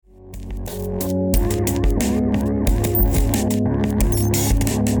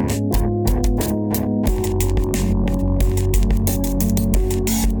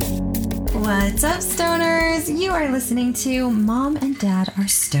are listening to Mom and Dad Are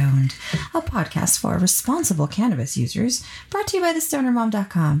Stoned, a podcast for responsible cannabis users, brought to you by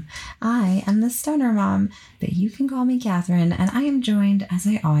thestonermom.com. I am the Stoner Mom, but you can call me Catherine, and I am joined, as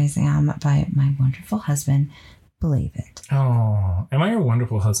I always am, by my wonderful husband, Blavit. Oh, am I your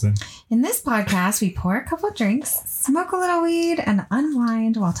wonderful husband? In this podcast, we pour a couple drinks, smoke a little weed, and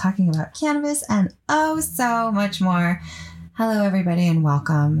unwind while talking about cannabis and oh so much more. Hello, everybody, and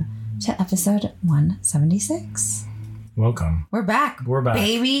welcome to episode 176. Welcome. We're back. We're back.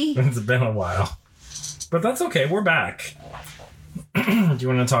 Baby. It's been a while. But that's okay. We're back. Do you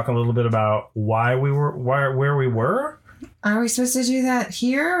want to talk a little bit about where we were? Are we supposed to do that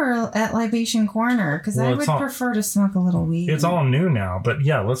here or at Libation Corner? Because I would prefer to smoke a little weed. It's all new now, but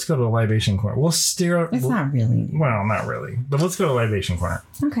yeah, let's go to Libation Corner. We'll steer. It's not really. Well, not really. But let's go to Libation Corner.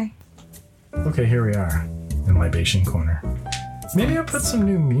 Okay. Okay, here we are in Libation Corner. Maybe I'll put some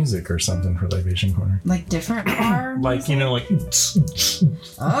new music or something for Libation Corner. Like different bar like, music? like...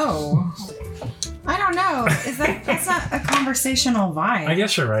 Oh. I don't know. That's not a conversational vibe. I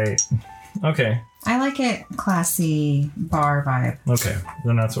guess you're right. Okay. I like it classy bar vibe. Okay.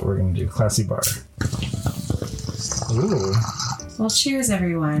 Then that's what we're going to do. Classy bar. Ooh. Well, cheers,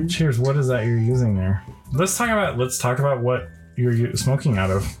 everyone. Cheers. What is that you're using there? Let's talk about what you're smoking out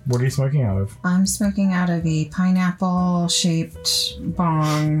of. What are you smoking out of? I'm smoking out of a pineapple-shaped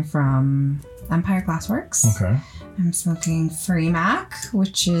bong from Empire Glassworks. Okay. I'm smoking Free Mac,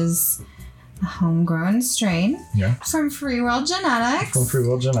 which is a homegrown strain from Free World Genetics.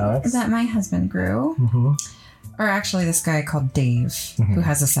 That my husband grew. Mm-hmm. Or actually this guy called Dave, who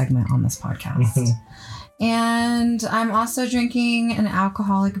has a segment on this podcast. And I'm also drinking an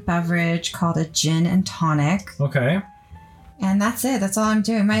alcoholic beverage called a gin and tonic. Okay. And that's it. That's all I'm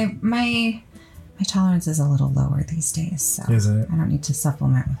doing. My tolerance is a little lower these days, so is it? I don't need to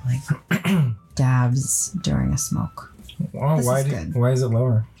supplement with like dabs during a smoke. Well, why is it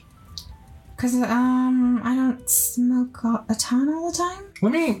lower? Because I don't smoke a ton all the time.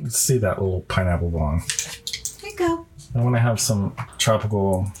 Let me see that little pineapple bong. There you go. I want to have some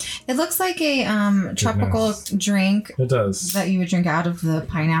tropical... It looks like a tropical drink. It does. That you would drink out of the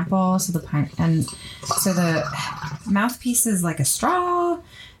pineapple. So the mouthpiece is like a straw. And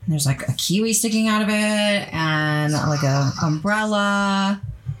there's like a kiwi sticking out of it. And like a umbrella.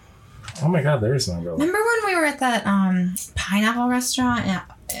 Oh my God, there's an umbrella. Remember when we were at that pineapple restaurant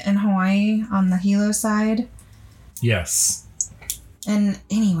in Hawaii on the Hilo side? Yes. And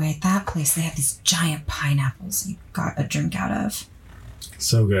anyway, at that place, they had these giant pineapples you got a drink out of.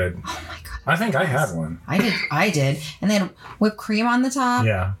 So good. Oh my God. I think I had one. I did. And they had whipped cream on the top.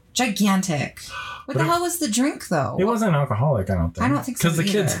 Yeah. Gigantic. What the hell was the drink, though? It wasn't alcoholic, I don't think. I don't think so. Because the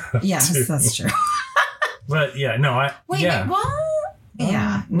kids. Yes, that's true. But yeah, no, Wait, what?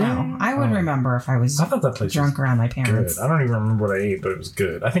 Yeah, no. I would remember if I was thought that place drunk around my parents. Good. I don't even remember what I ate, but it was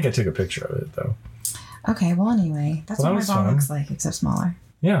good. I think I took a picture of it, though. Okay, well, anyway. That's what my bong looks like, except smaller.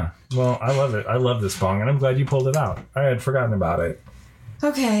 Yeah. Well, I love it. I love this bong, and I'm glad you pulled it out. I had forgotten about it.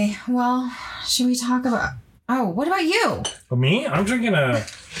 Okay, well, should we talk about... Oh, what about you? Me? I'm drinking a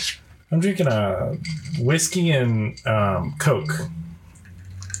whiskey and Coke.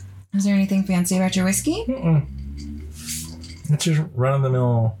 Is there anything fancy about your whiskey? Mm-mm. It's just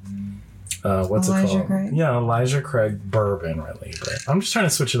run-of-the-mill... what's Elijah it called? Craig? Yeah, Elijah Craig bourbon, really. But I'm just trying to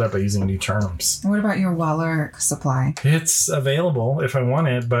switch it up by using new terms. What about your Weller supply? It's available if I want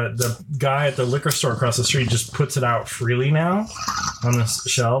it, but the guy at the liquor store across the street just puts it out freely now on the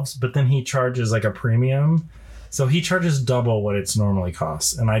shelves, but then he charges like a premium. So he charges double what it's normally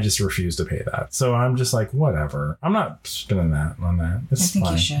costs, and I just refuse to pay that. So I'm just like, whatever. I'm not spending that on that. It's I think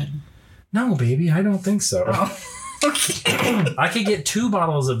fine. you should. No, baby, I don't think so. Oh. Okay. I could get 2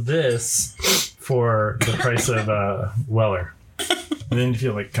 bottles of this for the price of Weller. And then you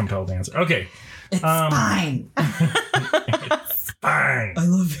feel like compelled to answer. Okay. It's fine. It's fine. I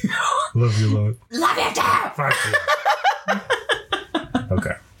love you. Love you, Lord. Love you too. Fuck you.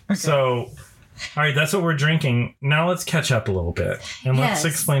 Okay. So, all right, that's what we're drinking. Now let's catch up a little bit. And let's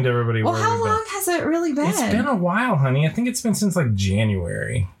explain to everybody where we've been. Well, how long has it really been? It's been a while, honey. I think it's been since like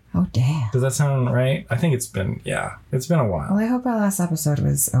January. Oh, damn. Does that sound right? I think it's been a while. Well, I hope our last episode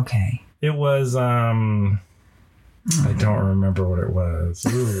was okay. It was, I don't remember what it was.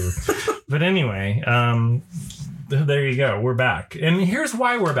 Ooh. But anyway, there you go. We're back. And here's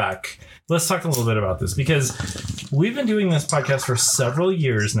why we're back. Let's talk a little bit about this, because we've been doing this podcast for several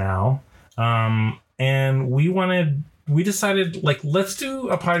years now. And we decided, like, let's do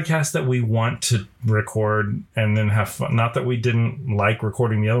a podcast that we want to record and then have fun. Not that we didn't like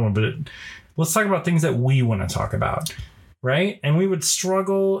recording the other one, but let's talk about things that we want to talk about. right? And we would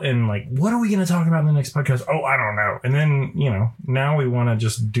struggle and like, what are we going to talk about in the next podcast? Oh, I don't know. And then, now we want to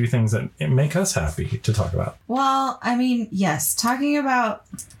just do things that make us happy to talk about. Well, I mean, yes, talking about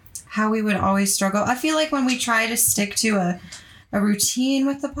how we would always struggle. I feel like when we try to stick to a routine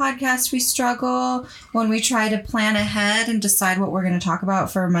with the podcast, we struggle. When we try to plan ahead and decide what we're going to talk about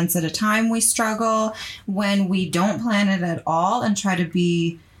for months at a time, we struggle. When we don't plan it at all and try to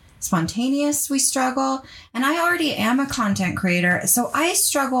be spontaneous, we struggle. And I already am a content creator, so I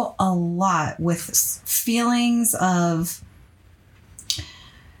struggle a lot with feelings of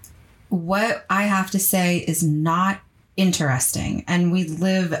what I have to say is not interesting. And we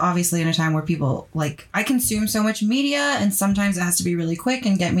live obviously in a time where people I consume so much media, and sometimes it has to be really quick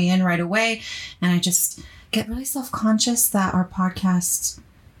and get me in right away. And I just get really self-conscious that our podcast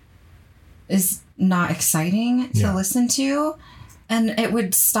is not exciting to listen to. And it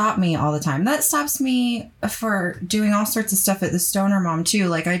would stop me all the time. That stops me for doing all sorts of stuff at the Stoner Mom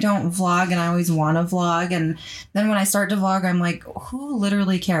too. I don't vlog, and I always want to vlog. And then when I start to vlog, I'm like, who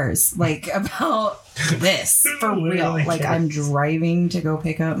literally cares about this for real? I'm driving to go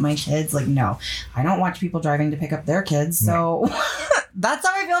pick up my kids. No, I don't watch people driving to pick up their kids. So that's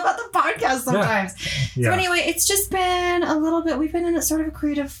how I feel about the podcast sometimes. Yeah. So anyway, it's just been a little bit, we've been in a sort of a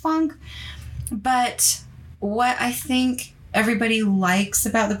creative funk. But what I think everybody likes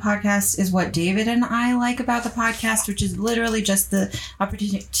about the podcast is what David and I like about the podcast, which is literally just the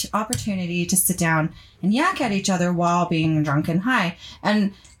opportunity to sit down and yak at each other while being drunk and high.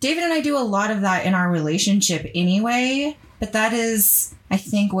 And David and I do a lot of that in our relationship anyway, but that is, I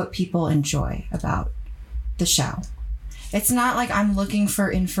think, what people enjoy about the show. It's not like I'm looking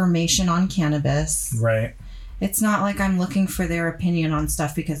for information on cannabis. Right. It's not like I'm looking for their opinion on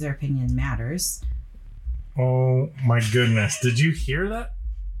stuff because their opinion matters. Oh my goodness. Did you hear that?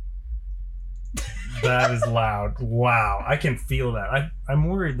 That is loud. Wow. I can feel that. I'm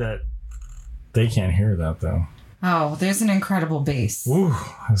worried that they can't hear that though. Oh, there's an incredible bass. Ooh,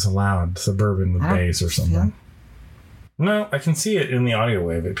 it's loud. Suburban with bass or something. No, I can see it in the audio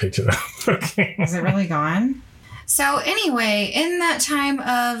wave. It picked it up. Okay. Is it really gone? So anyway, in that time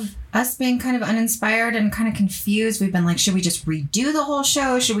of us being kind of uninspired and kind of confused, we've been like, should we just redo the whole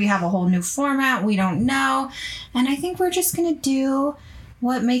show? Should we have a whole new format? We don't know. And I think we're just going to do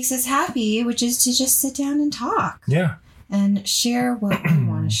what makes us happy, which is to just sit down and talk. Yeah. And share what we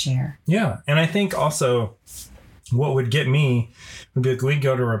want to share. Yeah. And I think also what would get me would be like, we'd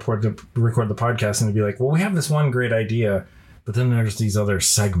go to record the podcast and it'd be like, well, we have this one great idea, but then there's these other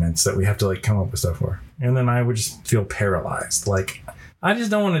segments that we have to come up with stuff for. And then I would just feel paralyzed. I just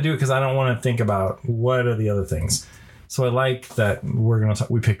don't want to do it because I don't want to think about what are the other things. So I like that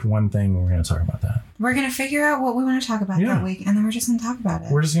we picked one thing and we're going to talk about that. We're going to figure out what we want to talk about that week, and then we're just going to talk about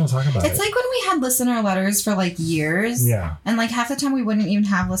it. We're just going to talk about it. It's like when we had listener letters for years. Yeah. And half the time we wouldn't even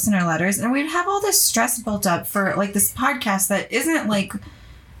have listener letters, and we'd have all this stress built up for this podcast that isn't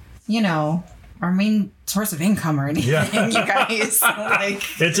our main source of income or anything, you guys.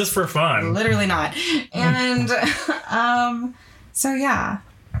 It's just for fun. Literally not. And so yeah.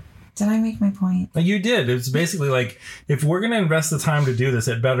 Did I make my point? You did. It's basically if we're going to invest the time to do this,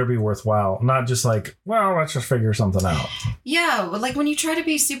 it better be worthwhile. Not just well, let's just figure something out. Yeah. When you try to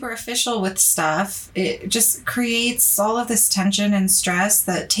be super official with stuff, it just creates all of this tension and stress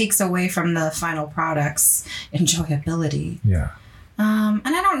that takes away from the final product's enjoyability. Yeah. And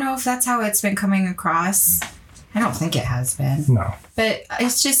I don't know if that's how it's been coming across. I don't think it has been. No. But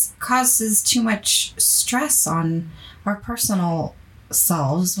it just causes too much stress on our personal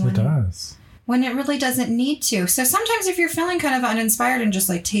selves. It does. When it really doesn't need to. So sometimes if you're feeling kind of uninspired and just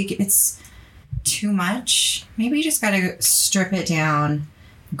it's too much, maybe you just got to strip it down,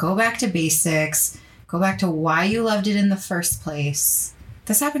 go back to basics, go back to why you loved it in the first place.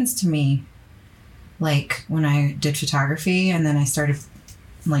 This happens to me. When I did photography and then I started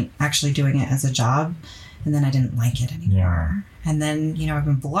actually doing it as a job, and then I didn't like it anymore. Yeah. And then, I've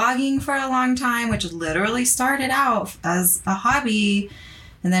been blogging for a long time, which literally started out as a hobby,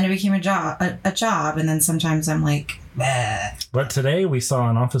 and then it became a job. And then sometimes I'm bleh. But today we saw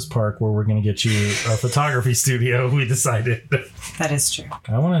an office park where we're going to get you a photography studio. We decided. That is true.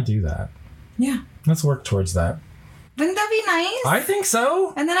 I want to do that. Yeah. Let's work towards that. Wouldn't that be nice? I think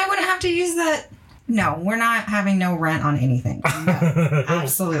so. And then I wouldn't have to use that. No, we're not having no rent on anything. No,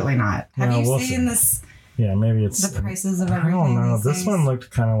 absolutely not. Have you seen this? Yeah, maybe it's the prices of everything. I don't know. This one looked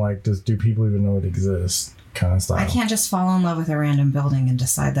kind of do people even know it exists kind of style. I can't just fall in love with a random building and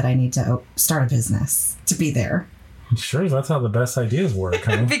decide that I need to start a business to be there. Sure, that's how the best ideas work.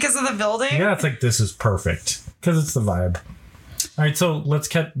 Huh? Because of the building? Yeah, it's this is perfect. Because it's the vibe. All right, so let's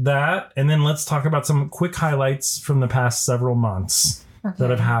cut that, and then let's talk about some quick highlights from the past several months that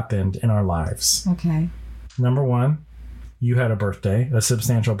have happened in our lives. Okay. Number one, you had a birthday, a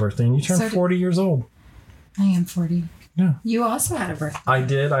substantial birthday, and you turned 40 years old. I am 40. Yeah. You also had a birthday. I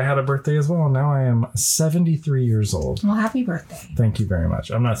did. I had a birthday as well. Now I am 73 years old. Well, happy birthday. Thank you very much.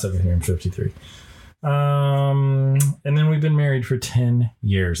 I'm not 73, I'm 53. And then we've been married for 10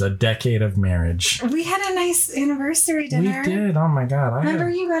 years, a decade of marriage. We had a nice anniversary dinner. We did. Oh my God. Remember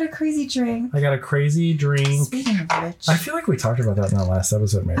you got a crazy drink. I got a crazy drink. Speaking of which. I feel like we talked about that in the last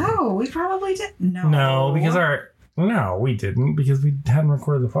episode, maybe. Oh, we probably did. No, we didn't because we hadn't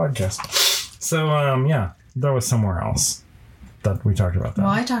recorded the podcast. So, yeah, that was somewhere else that we talked about that.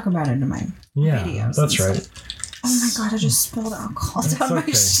 Well, I talk about it in my videos. That's right. Oh my God, I just spilled alcohol down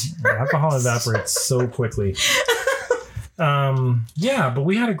my shirt. Alcohol evaporates so quickly. Yeah, but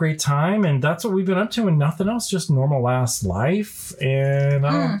we had a great time, and that's what we've been up to, and nothing else, just normal ass life. And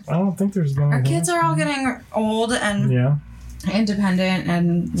I don't think there's been our kids are all getting old and independent,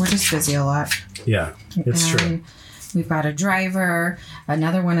 and we're just busy a lot. Yeah, it's true. We've got a driver.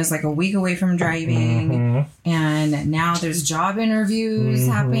 Another one is like a week away from driving. And now there's job interviews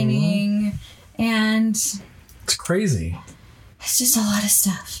happening. And it's crazy. It's just a lot of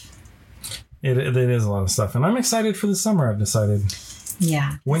stuff. It is a lot of stuff. And I'm excited for the summer, I've decided.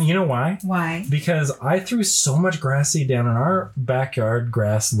 Yeah. You know why? Why? Because I threw so much grass seed down, and our backyard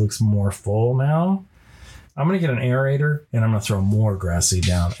grass looks more full now. I'm going to get an aerator, and I'm going to throw more grass seed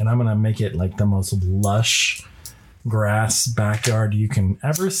down. And I'm going to make it like the most lush grass backyard you can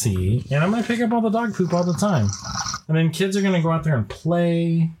ever see, and I'm gonna pick up all the dog poop all the time, and then kids are gonna go out there and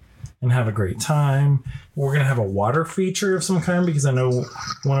play and have a great time. We're gonna have a water feature of some kind because I know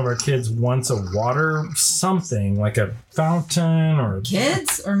one of our kids wants a water something like a fountain or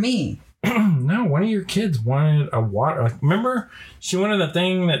kids or me. No, one of your kids wanted a water. Like, remember, she wanted a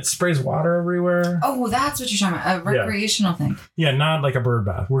thing that sprays water everywhere. Oh, that's what you're talking about. A recreational thing. Yeah, not like a bird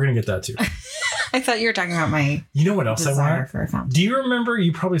bath. We're gonna get that too. I thought you were talking about my. You know what else I want? For a fountain. Do you remember?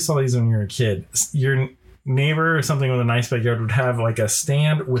 You probably saw these when you were a kid. Your neighbor or something with a nice backyard would have like a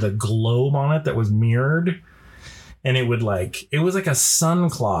stand with a globe on it that was mirrored, and it was like a sun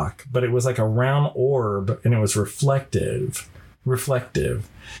clock, but it was like a round orb, and it was reflective,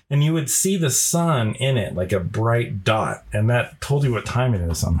 and you would see the sun in it like a bright dot, and that told you what time it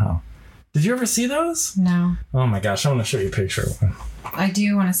is somehow. Did you ever see those? No. Oh my gosh, I want to show you a picture of one. I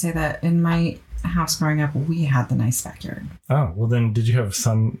do want to say that in my house growing up, we had the nice backyard. Oh, well then, did you have a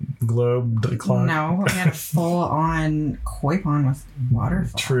sun globe clock? No, we had a full-on koi pond with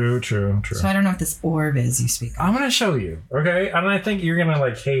waterfall. True. So I don't know what this orb is you speak of. I'm going to show you, okay? And I think you're going to,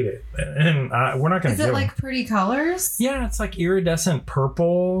 like, hate it. And we're not going to Is it, like, pretty colors? Yeah, it's, like, iridescent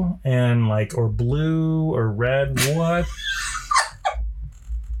purple and, like, or blue or red. What?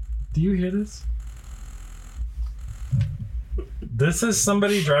 Do you hear this? This is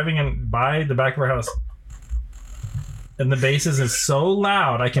somebody driving by the back of our house. And the bass is so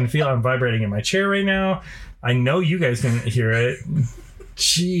loud, I can feel I'm vibrating in my chair right now. I know you guys can hear it.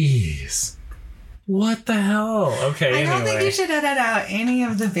 Jeez. What the hell? Okay, I don't think you should edit out any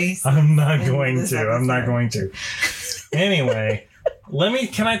of the bass. I'm not going to. Anyway,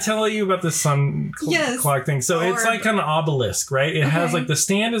 can I tell you about the sun clock thing? So it's like an obelisk, right? It has like the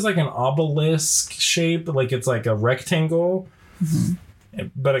stand is like an obelisk shape, like it's like a rectangle.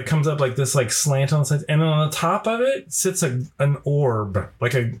 But it comes up like this, like slant on the side, and then on the top of it sits an orb,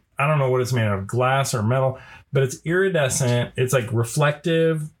 like I don't know what it's made of, glass or metal, but it's iridescent. It's like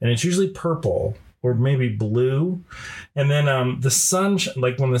reflective, and it's usually purple or maybe blue. And then the sun,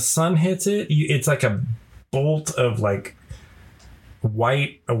 like when the sun hits it, it's like a bolt of like a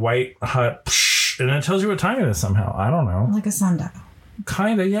white hot, and it tells you what time it is somehow. I don't know, like a sundial.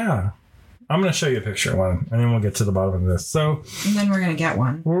 Kinda, yeah. I'm going to show you a picture of one, and then we'll get to the bottom of this. So, and then we're going to get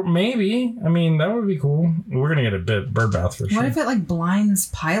one. Or maybe. I mean, that would be cool. We're going to get a bird bath for sure. What if it like blinds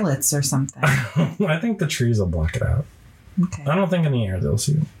pilots or something? I think the trees will block it out. Okay. I don't think in the air they'll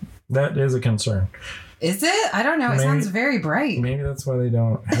see it. That is a concern. Is it? I don't know. It sounds very bright. Maybe that's why they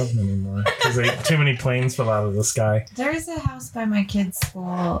don't have them anymore. Because too many planes fell out of the sky. There's a house by my kids'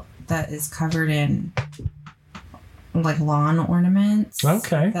 school that is covered in like lawn ornaments.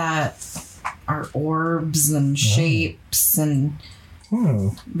 Okay. That are orbs and shapes and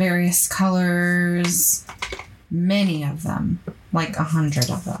various colors. Many of them. Like 100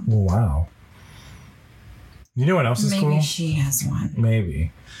 of them. Wow. You know what else is cool? Maybe she has one.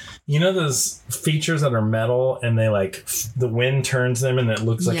 Maybe. You know those features that are metal and they like the wind turns them and it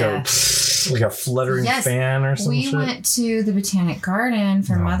looks like Like a fluttering fan or some shit? We went to the Botanic Garden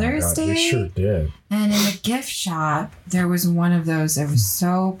for Mother's Day. We sure did. And in the gift shop, there was one of those that was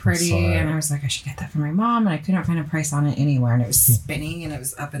so pretty. And I was like, I should get that for my mom. And I couldn't find a price on it anywhere. And it was spinning and it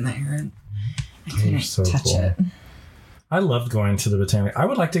was up in the air. And I couldn't touch it. I loved going to the Botanic. I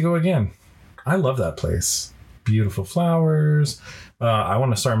would like to go again. I love that place. Beautiful flowers. I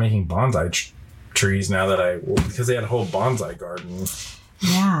want to start making bonsai trees now that because they had a whole bonsai garden.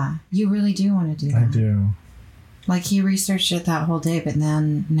 Yeah, you really do want to do that. I do. Like, he researched it that whole day, but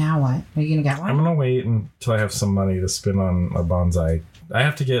then now what? Are you going to get one? I'm going to wait until I have some money to spend on a bonsai. I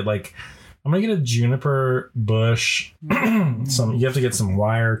have to get, I'm going to get a juniper bush. You have to get some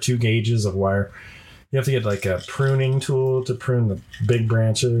wire, 2 gauges of wire. You have to get, a pruning tool to prune the big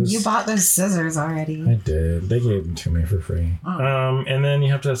branches. You bought those scissors already. I did. They gave them to me for free. Oh. And then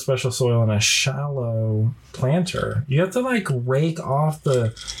you have to have special soil and a shallow planter. You have to, rake off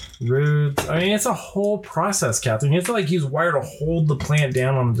the roots. I mean, it's a whole process, Catherine. You have to, use wire to hold the plant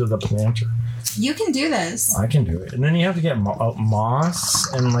down onto the planter. You can do this. I can do it. And then you have to get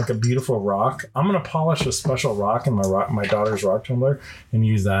moss and, a beautiful rock. I'm going to polish a special rock in my daughter's rock tumbler and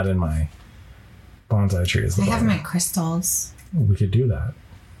use that in my bonsai trees. I have my crystals. We could do that.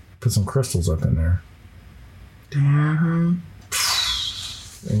 Put some crystals up in there. Mm-hmm.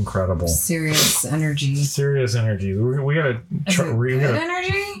 Incredible. Serious energy. We gotta. Good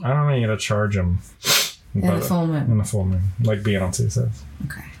energy? I don't know. You gotta charge them. In the full moon. In the full moon, like Beyonce says.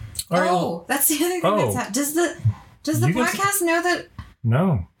 Okay. That's the other thing that's happened. Does the podcast know that?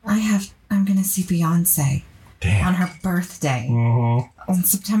 No. I'm gonna see Beyonce. Damn. On her birthday. Mm-hmm. On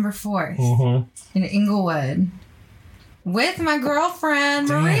September 4th. Mm-hmm. In Inglewood. With my girlfriend,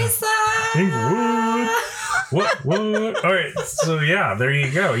 Marisa. Inglewood. What? All right. So, yeah, there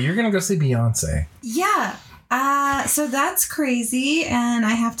you go. You're going to go see Beyonce. Yeah. So that's crazy. And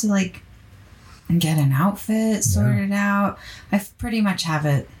I have to, get an outfit sorted out. I pretty much have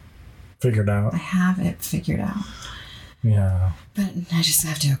it. Figured out. I have it figured out. Yeah. But I just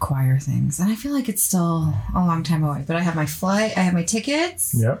have to acquire things. And I feel like it's still a long time away. But I have my flight. I have my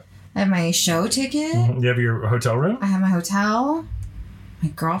tickets. Yep. I have my show ticket. Mm-hmm. You have your hotel room? I have my hotel. My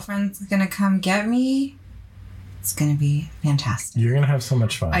girlfriend's going to come get me. It's going to be fantastic. You're going to have so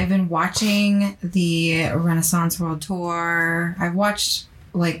much fun. I've been watching the Renaissance World Tour. I've watched,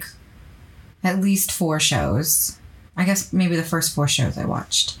 at least 4 shows. I guess maybe the first 4 shows I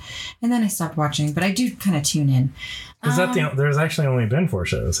watched. And then I stopped watching. But I do kind of tune in. Is that there's actually only been 4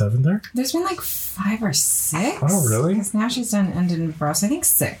 shows, haven't there? There's been 5 or 6. Oh, really? Because now she's done Edinburgh, so I think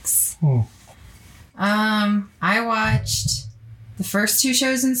 6. Oh. I watched the first 2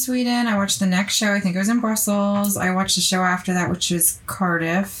 shows in Sweden. I watched the next show. I think it was in Brussels. I watched the show after that, which was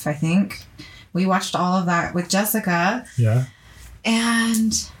Cardiff, I think. We watched all of that with Jessica. Yeah.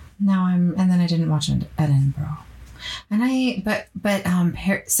 And now and then I didn't watch Edinburgh. And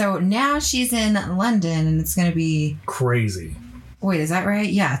so now she's in London and it's going to be crazy. Wait, is that right?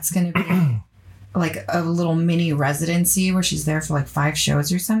 Yeah, it's going to be a little mini residency where she's there for 5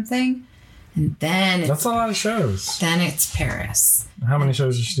 shows or something. And then that's a lot of shows. Then it's Paris. How many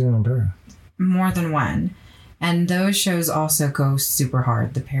shows is she doing in Paris? More than 1. And those shows also go super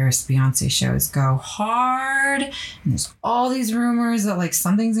hard. The Paris Beyonce shows go hard. And there's all these rumors that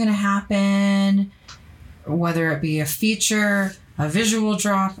something's going to happen. Whether it be a feature, a visual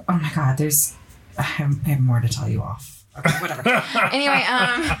drop. Oh my God, I have more to tell you off. Okay, whatever. Anyway,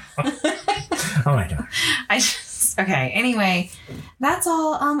 oh my God. Anyway, that's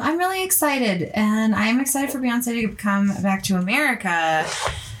all. I'm really excited. And I'm excited for Beyonce to come back to America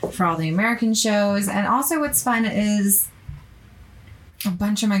for all the American shows. And also what's fun is a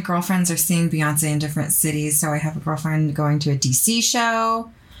bunch of my girlfriends are seeing Beyonce in different cities. So I have a girlfriend going to a DC show.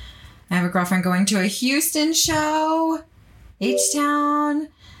 I have a girlfriend going to a Houston show, H-Town.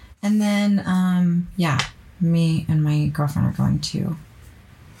 And then, me and my girlfriend are going to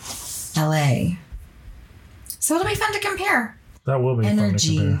LA. So it'll be fun to compare. That will be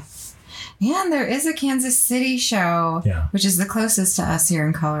energy. Fun to compare. And there is a Kansas City show, which is the closest to us here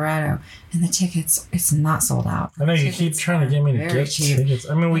in Colorado. And the tickets, it's not sold out. I know you keep trying to get me to get tickets.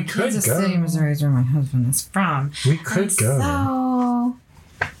 I mean, we could Kansas go. Kansas City, Missouri is where my husband is from. We could go. So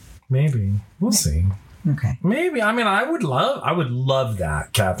maybe. We'll see. Okay. Maybe. I mean, I would love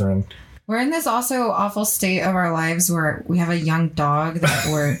that, Catherine. We're in this also awful state of our lives where we have a young dog that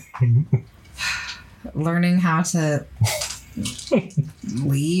we're learning how to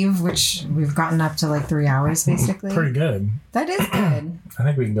leave, which we've gotten up to 3 hours basically. Pretty good. That is good. I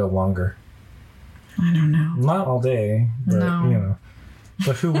think we can go longer. I don't know. Not all day, but no.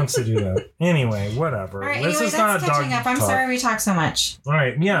 But who wants to do that? Anyway, whatever. All right, This anyway, is that's not catching dog up. I'm talk. sorry we talked so much. All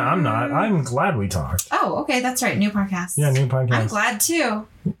right. Yeah, I'm not. I'm glad we talked. Oh, okay. That's right. New podcast. Yeah, new podcast. I'm glad too.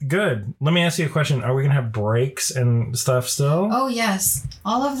 Good. Let me ask you a question. Are we going to have breaks and stuff still? Oh, yes.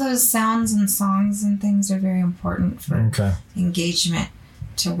 All of those sounds and songs and things are very important for Okay. engagement.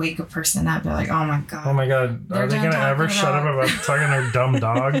 To wake a person up. They're like, oh my God. Oh my God. They're Are they done going to ever talking shut up about talking to their dumb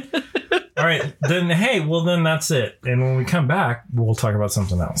dog? All right. Then, hey, well, then that's it. And when we come back, we'll talk about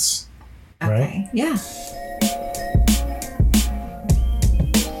something else. Okay. Right? Yeah.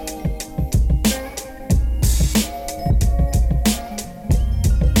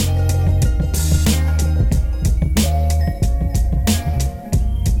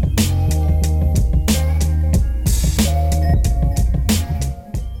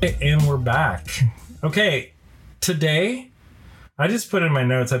 And we're back. Okay. Today, I just put in my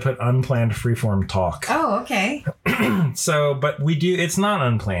notes, I put unplanned freeform talk. Oh, okay. So, but we do, it's not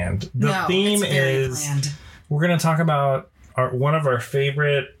unplanned. The theme it's very is planned. we're going to talk about one of our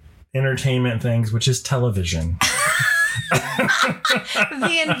favorite entertainment things, which is television.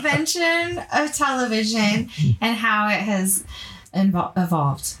 The invention of television and how it has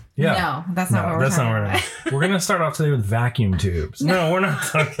evolved. Yeah. No, that's not what we're talking about. We're going to start off today with vacuum tubes. No, we're not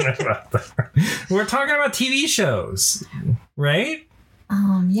talking about that. We're talking about TV shows, right?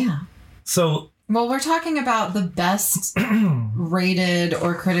 Yeah. So, Well, we're talking about the best rated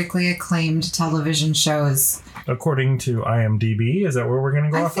or critically acclaimed television shows. according to IMDb, is that where we're going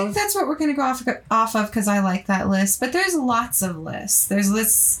to go I off think of? that's what we're going to go off of because I like that list. But there's lots of lists. There's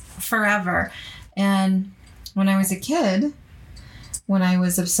lists forever. And when I was a kid, when I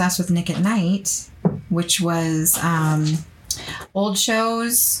was obsessed with Nick at Night, which was old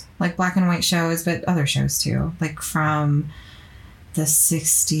shows, like black and white shows, but other shows too, like from the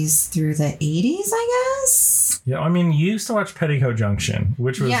 60s through the 80s, I guess. Yeah, I mean, you used to watch Petticoat Junction,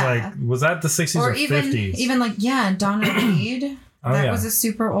 which was Yeah. was that the 60s or even 50s? even like Donna Reed. Oh, That yeah. was a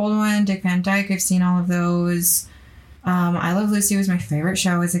super old one. Dick Van Dyke, I've seen all of those. I Love Lucy was my favorite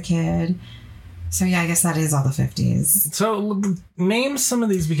show as a kid. So yeah, I guess that is all the 50s. So name some of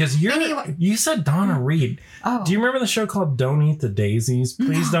these because Anyway. you said Donna Reed. Oh, Do you remember the show called Don't Eat the Daisies?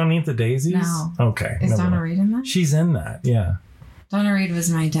 Please No. don't eat the daisies. No. Okay. is never Donna mind. Reed in that? She's in that. Yeah. Donna Reed was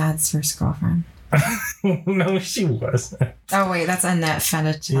my dad's first girlfriend. No, she wasn't. Oh wait, that's Annette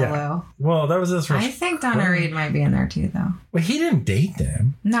Funicello. Well, that was his first. I think Donna Reed might be in there too, though. Well, he didn't date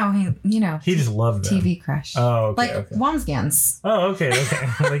them. No, He just loved them. TV crush. Oh, okay. like okay. Wamsgans. Oh, okay.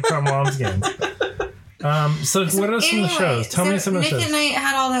 Like Tom Wamsgans. So what are some of the shows? Tell me some of the Nick shows. at Night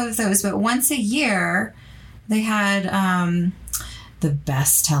had all of those, but once a year they had the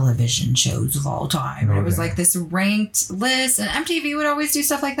best television shows of all time. And it was Okay. like this ranked list, and MTV would always do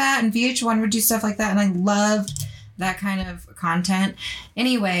stuff like that, and VH1 would do stuff like that, and I loved that kind of content.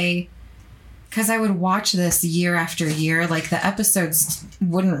 Anyway, because I would watch this year after year, like the episodes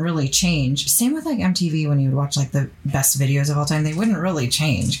wouldn't really change. Same with like MTV when you would watch like the best videos of all time, they wouldn't really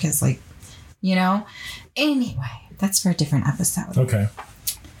change because like, Anyway, that's for a different episode. Okay.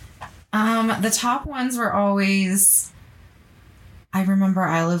 The top ones were always, I remember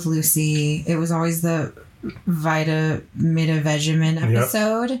I Love Lucy. It was always the Vita Mitavegamin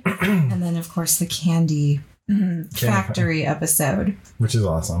episode. And then, of course, the Candy Factory episode. Which is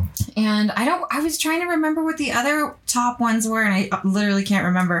awesome. And I was trying to remember what the other top ones were, and I literally can't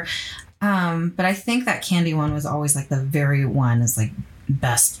remember. But I think that Candy one was always like the very one is like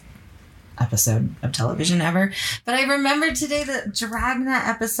best episode of television ever. But I remembered today the Dragnet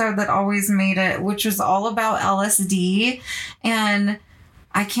episode that always made it, which was all about LSD. And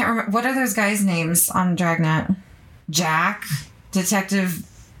I can't remember, what are those guys' names on Dragnet? Jack? Detective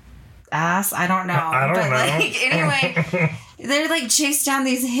Ass? I don't know. I don't know. Like, anyway, they're like chased down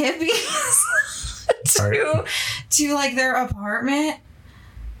these hippies to like their apartment,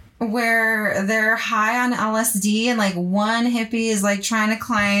 where they're high on LSD and like one hippie is like trying to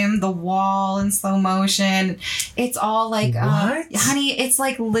climb the wall in slow motion. It's all like, What? honey, it's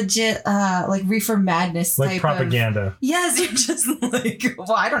like legit, like reefer madness Like type propaganda. Yes, you're just like,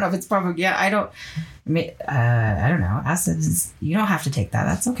 well, I don't know if it's propaganda. I don't know. Acid is, you don't have to take that.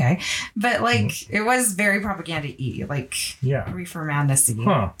 That's okay. But like, it was very propaganda-y, like Yeah. reefer madness-y.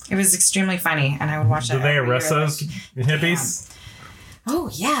 Huh. It was extremely funny, and I would watch that. Did they every arrest year, those hippies?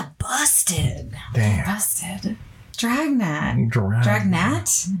 Oh, yeah, busted. Damn. Busted. Dragnet.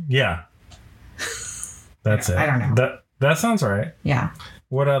 Dragnet? Yeah. That's it. I don't know. That sounds right. Yeah.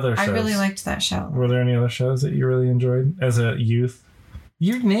 What other shows? I really liked that show. Were there any other shows that you really enjoyed as a youth?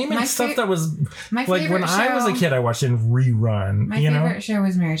 You're naming My stuff that was My like when favorite I was a show- kid, I watched in rerun. My you favorite know? show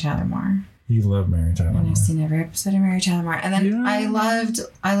was Mary Tyler Moore. You love Mary Tyler And Moore. I've seen every episode of Mary Tyler Moore. And then Yeah.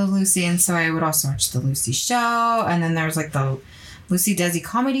 I Love Lucy, and so I would also watch the Lucy Show. And then there was like the Lucy Desi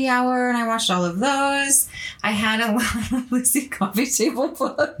Comedy Hour, and I watched all of those. I had a lot of Lucy Coffee Table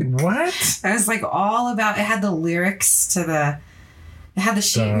book. What? I was like all about. It had the lyrics to the. It had the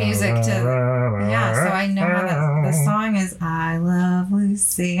sheet music to. Yeah, so I know how the song is. I love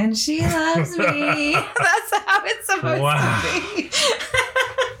Lucy and she loves me. That's how it's supposed to be.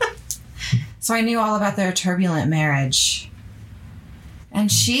 So I knew all about their turbulent marriage. And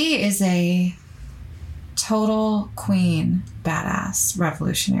she is a total queen, badass,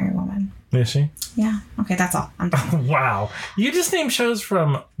 revolutionary woman. Is she? Yeah. Okay, that's all. I'm done. Wow. You just named shows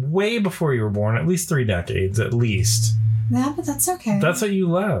from way before you were born, at least 3 decades, at least. Yeah, but that's okay. That's what you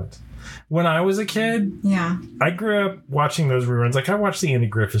loved. When I was a kid, yeah. I grew up watching those reruns. Like I watched the Andy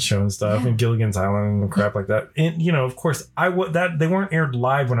Griffith Show and stuff, and Gilligan's Island and crap like that. And of course, that they weren't aired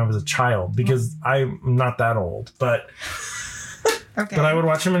live when I was a child because I'm not that old. But Okay. But I would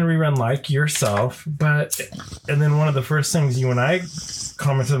watch them in rerun like yourself. And then one of the first things you and I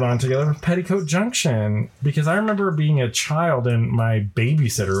commented on together was Petticoat Junction, because I remember being a child and my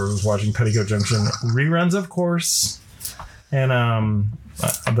babysitter was watching Petticoat Junction reruns, of course. And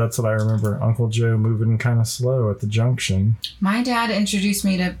that's what I remember. Uncle Joe moving kind of slow at the junction. My dad introduced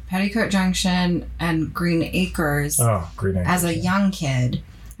me to Petticoat Junction and Green Acres Green Acres as a young kid.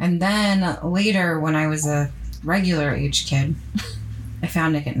 And then later, when I was a regular age kid, I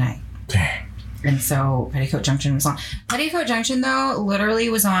found Nick at Night. Dang. And so Petticoat Junction was on. Petticoat Junction, though, literally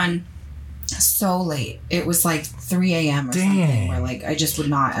was on so late. It was like 3 a.m. or something, where like I just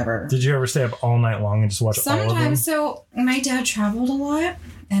would not ever. Did you ever stay up all night long and just watch all of them? Sometimes. So my dad traveled a lot,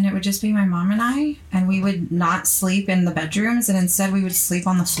 and it would just be my mom and I, and we would not sleep in the bedrooms, and instead we would sleep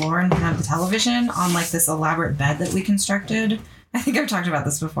on the floor and have the television on like this elaborate bed that we constructed. I think I've talked about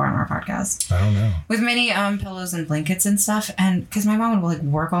this before on our podcast. I don't know. With many pillows and blankets and stuff. And because my mom would like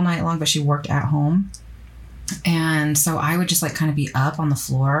work all night long, but she worked at home. And so I would just like kind of be up on the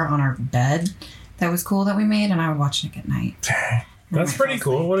floor on our bed that was cool that we made. And I would watch Nick at Night. Dang. That's pretty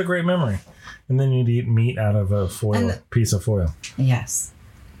cool. What a great memory. And then you'd eat meat out of a piece of foil. Yes.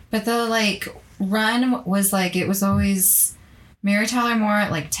 But the like run was like, it was always Mary Tyler Moore at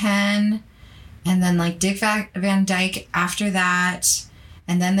like 10. And then like Dick Van Dyke after that.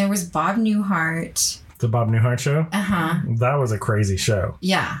 And then there was Bob Newhart. The Bob Newhart Show? Uh-huh. That was a crazy show.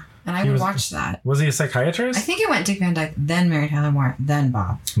 Yeah. And I would watch that. Was he a psychiatrist? I think it went Dick Van Dyke, then Mary Tyler Moore, then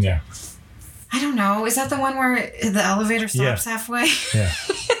Bob. Yeah. I don't know. Is that the one where the elevator stops halfway? Yeah.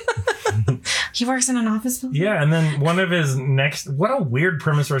 He works in an office building? Yeah, and then one of his what a weird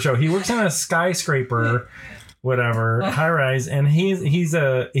premise for a show. He works in a skyscraper, whatever, high rise, and he's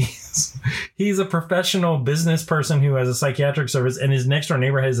a professional business person who has a psychiatric service, and his next door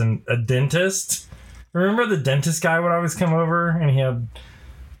neighbor has a dentist. Remember the dentist guy would always come over, and he had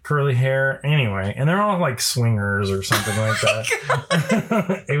curly hair? Anyway, and they're all like swingers or something like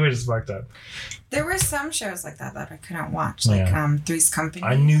that. It was just fucked up. There were some shows like that I couldn't watch, like Three's Company.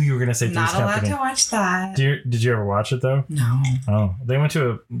 I knew you were going to say Three's Company. Not allowed to watch that. Did you ever watch it, though? No. Oh, they went to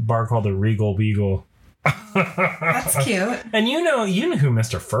a bar called the Regal Beagle. That's cute. And you know who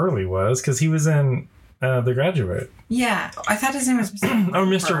Mr. Furley was, because he was in The Graduate. Yeah. I thought his name was Mr. Oh,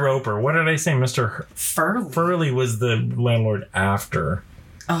 Mr. Roper. What did I say? Mr. Furley. Furley was the landlord after.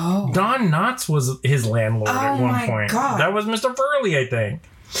 Oh. Don Knotts was his landlord at one point. God. That was Mr. Furley, I think.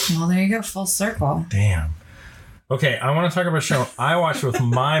 Well, there you go. Full circle. Damn. Okay, I want to talk about a show I watched with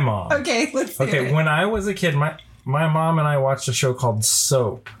my mom. Okay, let's hear it. When I was a kid, my mom and I watched a show called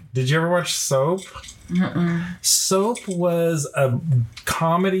Soap. Did you ever watch Soap? Mm-mm. Soap was a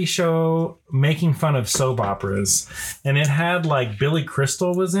comedy show making fun of soap operas. And it had like Billy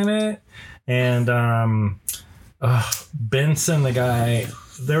Crystal was in it. And Benson, the guy.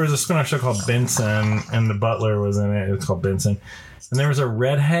 There was a spin-off show called Benson, and the butler was in it. It was called Benson. And there was a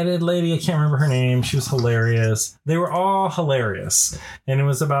redheaded lady. I can't remember her name. She was hilarious. They were all hilarious. And it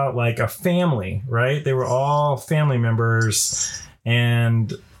was about like a family, right? They were all family members. And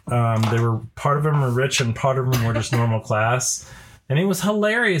they were, part of them were rich and part of them were just normal class. And it was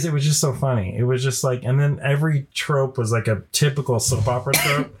hilarious. It was just so funny. It was just like, and then every trope was like a typical soap opera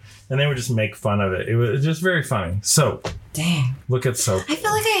trope. And they would just make fun of it. It was just very funny. Soap. Dang. Look at Soap. I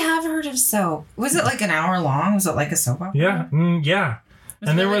feel like I have heard of Soap. Was it like an hour long? Was it like a soap opera? Yeah. Yeah.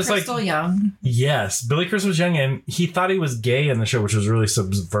 And there was Crystal like young. Yes, Billy Crystal was young, and he thought he was gay in the show, which was really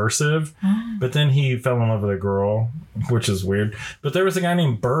subversive. But then he fell in love with a girl, which is weird. But there was a guy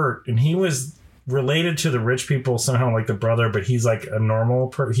named Bert, and he was related to the rich people somehow, like the brother, but he's like a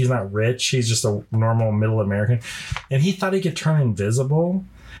normal he's not rich, he's just a normal middle American, and he thought he could turn invisible,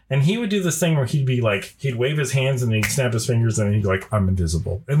 and he would do this thing where he'd be like, he'd wave his hands and he'd snap his fingers and he'd be like, I'm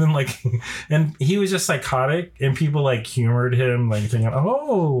invisible, and then like and he was just psychotic, and people like humored him, like thinking,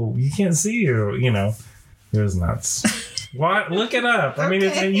 oh, you can't see you, you know. It was nuts. What? Look it up. I mean,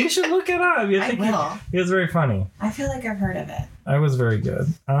 you should look it up. I will. It was very funny. I feel like I've heard of it. I was very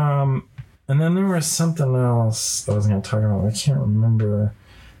good. And then there was something else I was going to talk about. I can't remember.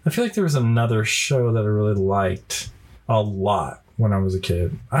 I feel like there was another show that I really liked a lot when I was a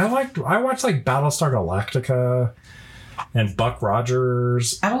kid. I watched like Battlestar Galactica and Buck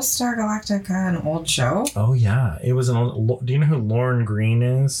Rogers. Battlestar Galactica, an old show? Oh, yeah. It was do you know who Lauren Green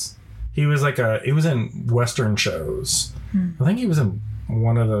is? He was he was in Western shows. I think he was in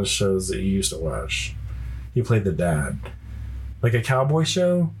one of those shows that you used to watch. He played the dad. Like a cowboy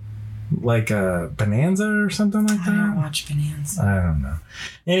show? Like Bonanza or something like that? I don't watch Bonanza. I don't know.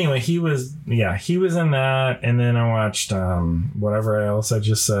 Anyway, he was in that. And then I watched whatever else I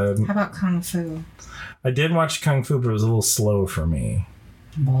just said. How about Kung Fu? I did watch Kung Fu, but it was a little slow for me.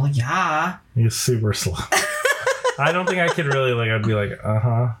 Well, yeah. It was super slow. I don't think I could really I'd be like,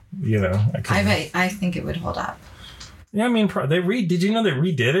 you know. I think it would hold up. Yeah, I mean, did you know they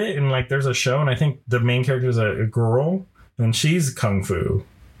redid it? And like, there's a show, and I think the main character is a girl, and she's Kung Fu.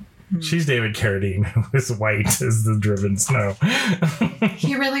 She's David Carradine, who is white as the driven snow.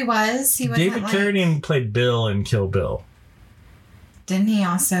 He really was. He was. David Carradine played Bill in Kill Bill. Didn't he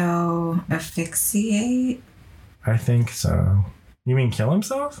also asphyxiate? I think so. You mean kill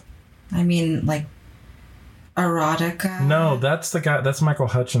himself? I mean, like, erotica? No, that's the guy. That's Michael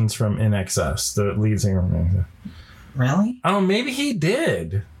Hutchins from INXS, the lead singer from INXS. Really? Oh, maybe he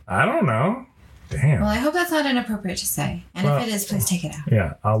did. I don't know. Damn. Well, I hope that's not inappropriate to say. And if it is, please take it out.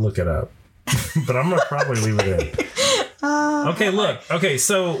 Yeah, I'll look it up. But I'm going to probably leave it in. Okay, look. Okay,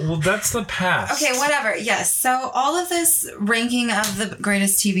 so that's the past. Okay, whatever. Yes. So all of this ranking of the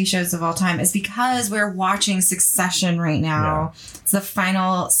greatest TV shows of all time is because we're watching Succession right now. Yeah. It's the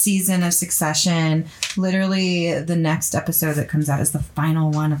final season of Succession. Literally, the next episode that comes out is the final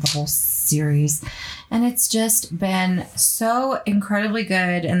one of the whole series. And it's just been so incredibly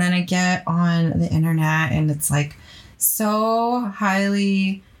good. And then I get on the internet and it's like so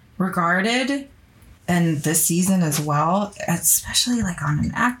highly regarded. And this season as well, especially like on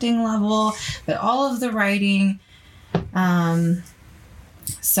an acting level, but all of the writing,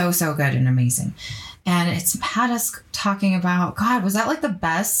 so good and amazing. And it's had us talking about, God, was that like the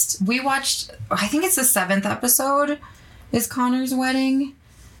best? We watched, I think it's the 7th episode is Connor's Wedding.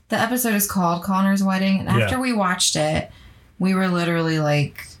 The episode is called Connor's Wedding. And after we watched it, we were literally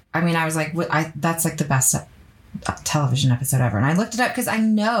like, I mean, I was like, that's like the best television episode ever. And I looked it up because I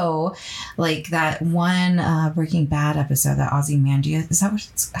know like that one Breaking Bad episode, that Ozymandias, is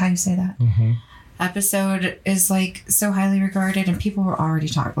that how you say that? Mm-hmm. Episode is like so highly regarded, and people were already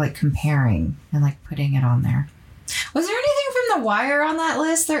comparing and like putting it on there. Was there anything from The Wire on that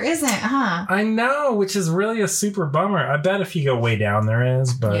list? There isn't, huh? I know, which is really a super bummer. I bet if you go way down there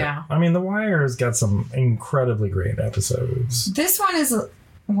is, but yeah. I mean, The Wire has got some incredibly great episodes. This one is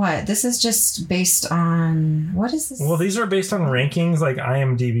what? This is just based on, what is this? Well, these are based on rankings, like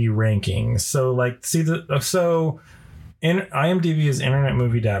IMDb rankings. So like, IMDb is Internet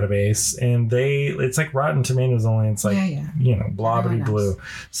Movie Database, and it's like Rotten Tomatoes only. It's like, you know, blobbity blue.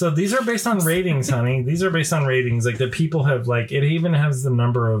 So these are based on ratings, honey. These are based on ratings. Like the people have like, it even has the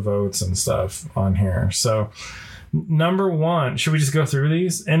number of votes and stuff on here. So number one, should we just go through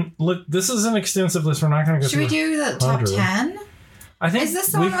these? And look, this is an extensive list. We're not going to go through. Should we do the top 10? I think is this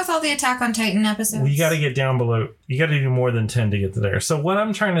the one with all the Attack on Titan episodes? We got to get down below. You got to do more than 10 to get to there. So what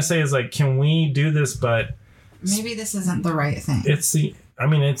I'm trying to say is like, can we do this, but maybe this isn't the right thing.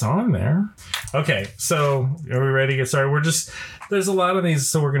 It's on there. Okay, so are we ready to get started? There's a lot of these,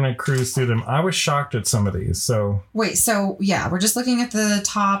 so we're going to cruise through them. I was shocked at some of these, so. Wait, so yeah, we're just looking at the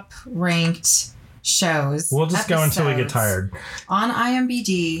top ranked shows. We'll just go until we get tired. On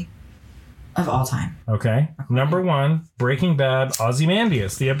IMDb of all time. Okay. Number 1, Breaking Bad,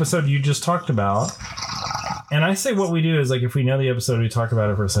 Ozymandias, the episode you just talked about. And I say what we do is, like, if we know the episode, we talk about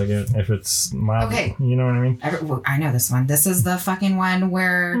it for a second. If it's mild, okay. You know what I mean? I know this one. This is the fucking one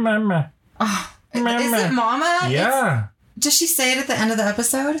where... Mama. Oh, Mama. Is it Mama? Yeah. Does she say it at the end of the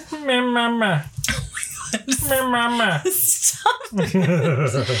episode? Mama. Oh my God. Mama. Stop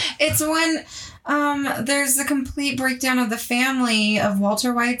it. It's when there's a complete breakdown of the family, of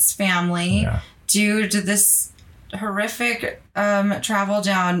Walter White's family, due to this horrific travel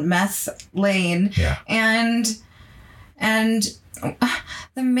down meth lane, and And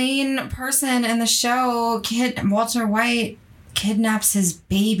the main person in the show, Walter White, kidnaps his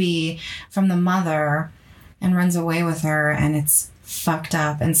baby from the mother and runs away with her, and it's fucked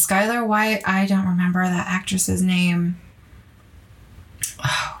up. And Skylar White, I don't remember that actress's name.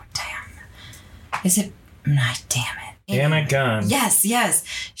 Oh, damn. Is it? Damn it. Anna Gunn. Yes.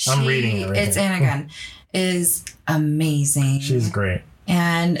 I'm reading it right It's here. Anna Gunn. Is amazing. She's great.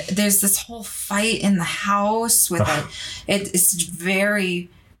 And there's this whole fight in the house with it's very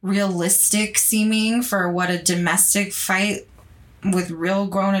realistic seeming for what a domestic fight with real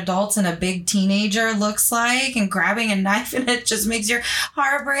grown adults and a big teenager looks like, and grabbing a knife, and it just makes your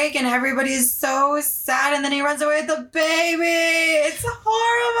heart break, and everybody's so sad, and then he runs away with the baby. It's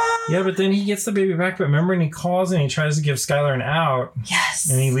horrible. Yeah, but then he gets the baby back. But remember, and he calls and he tries to give Skylar an out. Yes.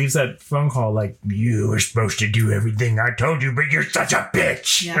 And he leaves that phone call like, you were supposed to do everything I told you, but you're such a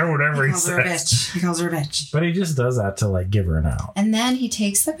bitch. Yeah, or whatever he calls her a says. bitch. He calls her a bitch. But he just does that to like give her an out. And then he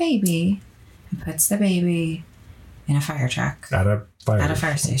takes the baby and puts the baby in a fire truck At a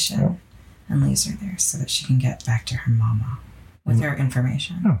fire station, Yeah. and leaves her there so that she can get back to her mama with her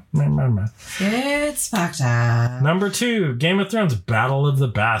information. Oh, man. It's fucked up. Number 2, Game of Thrones Battle of the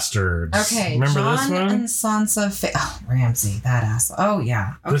Bastards. Okay, remember Jon this one? and Sansa. Ramsay, that asshole. Oh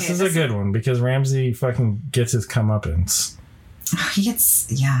yeah. Okay, This is a good one because Ramsay fucking gets his comeuppance. He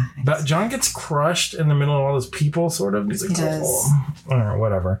gets But John gets crushed in the middle of all those people, sort of. He's like, He does. oh. Or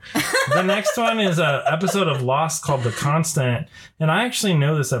whatever. The next one is an episode of Lost called The Constant. And I actually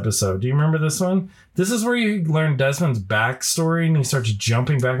know this episode. Do you remember this one? This is where you learn Desmond's backstory and he starts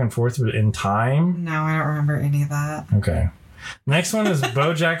jumping back and forth in time. No, I don't remember any of that. Okay. Next one is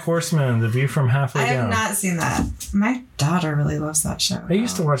BoJack Horseman, The View from Halfway I have Down. not seen that. My daughter really loves that show. I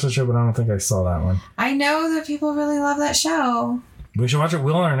used to watch the show, but I don't think I saw that one. I know that people really love that show. We should watch it.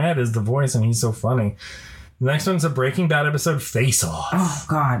 Will Arnett is the voice, and he's so funny. The next one's a Breaking Bad episode, Face Off. Oh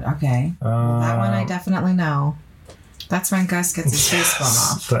God. Okay. That one I definitely know. That's when Gus gets his face blown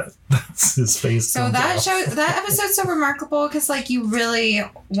off. That's his face. So that episode's so remarkable because, like, you really,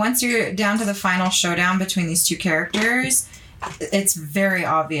 once you're down to the final showdown between these two characters, it's very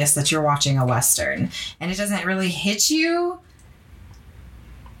obvious that you're watching a Western, and it doesn't really hit you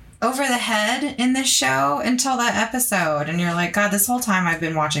over the head in this show until that episode, and you're like, God, this whole time I've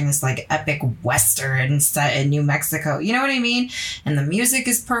been watching this like epic Western set in New Mexico. You know what I mean? And the music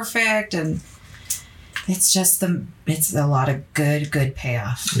is perfect, and it's just it's a lot of good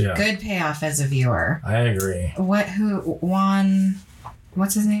payoff. Yeah. Good payoff as a viewer. I agree.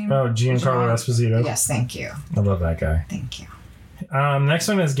 What's his name? Oh, Giancarlo Esposito. Yes, thank you. I love that guy. Thank you. Next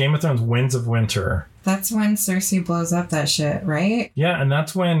one is Game of Thrones Winds of Winter. That's when Cersei blows up that shit, right? Yeah, and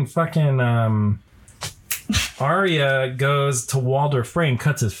that's when fucking Arya goes to Walder Frey and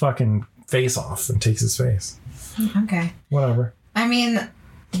cuts his fucking face off and takes his face. Okay. Whatever. I mean,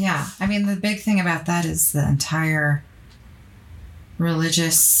 yeah. I mean, the big thing about that is the entire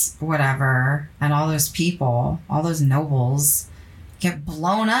religious whatever and all those people, all those nobles get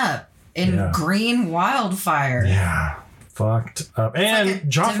blown up in green wildfire. Yeah. Fucked up. And like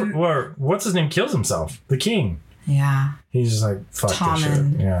Joffrey, what's his name, kills himself. The king. Yeah. He's just like, fuck this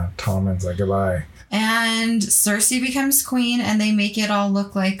shit. Yeah. Tommen's like, goodbye. And Cersei becomes queen, and they make it all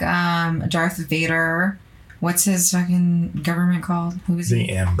look like Darth Vader. What's his fucking government called? Who is he?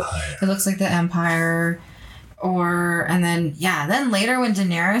 The Empire. It looks like the Empire. And then later when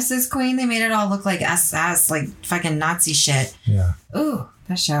Daenerys is queen, they made it all look like SS, like fucking Nazi shit. Yeah. Ooh,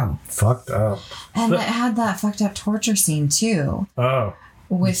 that show. Fucked up. And it had that fucked up torture scene too. Oh.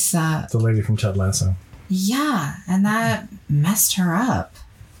 With the lady from Ted Lasso. Yeah, and that messed her up.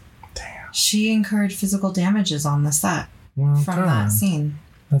 Damn. She incurred physical damages on the set from that scene.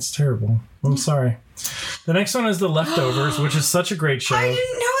 That's terrible. I'm sorry. The next one is The Leftovers, which is such a great show. I didn't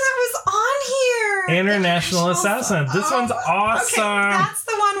know that was on here. International Assassin. This one's awesome. Okay, that's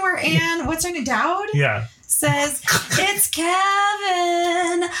the one where Anne, what's her name, Dowd? Yeah. Says, it's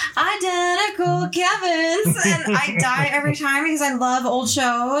Kevin, identical Kevins. And I die every time because I love old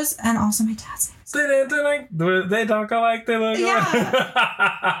shows. And also my dad's name. They talk alike, they look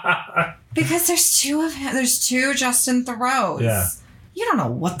alike. Because there's two of him. There's two Justin Theroux. Yeah. You don't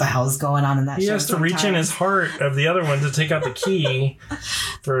know what the hell is going on in that show. He has to reach in his heart of the other one to take out the key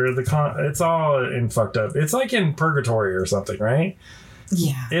for the it's all in fucked up. It's like in purgatory or something, right?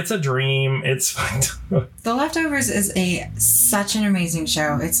 Yeah. It's a dream. It's fucked up. The Leftovers is such an amazing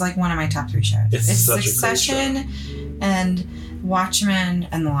show. It's like one of my top 3 shows. It's such Succession a great show. And Watchmen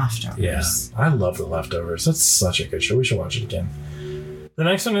and The Leftovers. Yeah. I love The Leftovers. It's such a good show. We should watch it again. The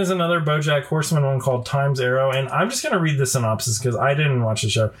next one is another BoJack Horseman one called Time's Arrow, and I'm just going to read the synopsis because I didn't watch the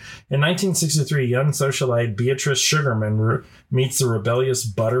show. In 1963, young socialite Beatrice Sugarman meets the rebellious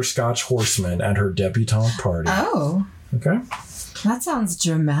Butterscotch Horseman at her debutante party. Oh. Okay. That sounds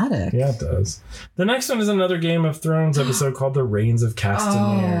dramatic. Yeah, it does. The next one is another Game of Thrones episode called The Reigns of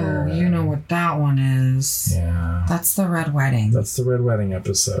Castamere. Oh, you know what that one is. Yeah. That's the Red Wedding. That's the Red Wedding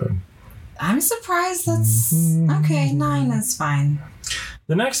episode. I'm surprised that's... Okay, 9 is fine.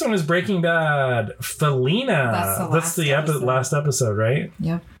 The next one is Breaking Bad. Felina. That's the last episode, right?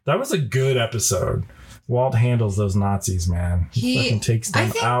 Yep. That was a good episode. Walt handles those Nazis, man. He fucking takes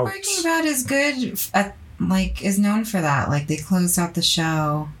them out. I think Breaking Bad is good at... is known for that. Like, they closed out the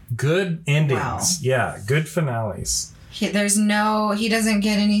show. Good endings. Wow. Yeah, good finales. He doesn't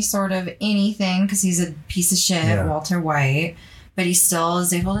get any sort of anything because he's a piece of shit, Walter White. But he still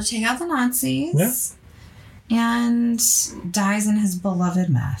is able to take out the Nazis. Yeah. And dies in his beloved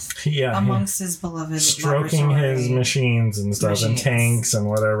meth. Yeah. Amongst his beloved stroking his machines and stuff and tanks and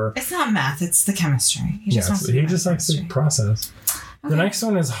whatever. It's not meth, it's the chemistry. He just likes the process. Okay. The next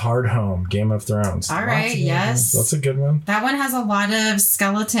one is Hard Home, Game of Thrones. All right, yes. That's a good one. That one has a lot of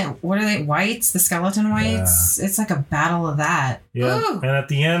skeleton... What are they? Whites? The skeleton whites? Yeah. It's like a battle of that. Yeah. Ooh. And at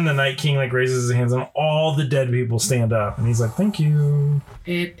the end, the Night King raises his hands and all the dead people stand up. And he's like, thank you.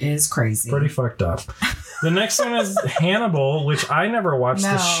 It is crazy. Pretty fucked up. The next one is Hannibal, which I never watched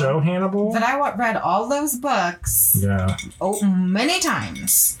the show Hannibal. But I read all those books. Yeah. Many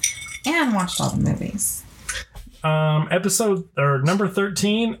times. And watched all the movies. Number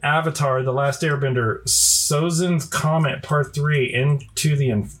 13, Avatar: The Last Airbender, Sozin's Comet Part 3, Into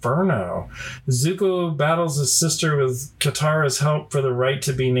the Inferno. Zuko battles his sister with Katara's help for the right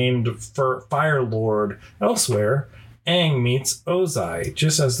to be named Fire Lord. Elsewhere, Aang meets Ozai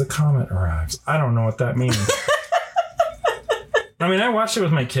just as the comet arrives. I don't know what that means. I mean, I watched it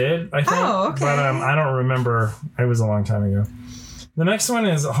with my kid, I think. Oh, okay. But I don't remember. It was a long time ago. The next one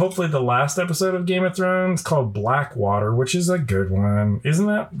is hopefully the last episode of Game of Thrones called Blackwater, which is a good one. Isn't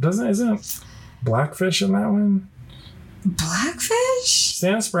Blackfish in that one? Blackfish?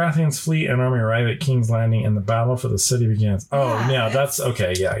 Stannis Baratheon's fleet and army arrive at King's Landing and the battle for the city begins. Oh, yeah, that's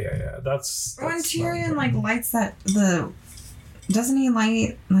okay. Yeah. That's when Tyrion lights doesn't he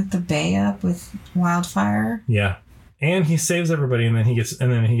light the bay up with wildfire? Yeah. And he saves everybody, and then he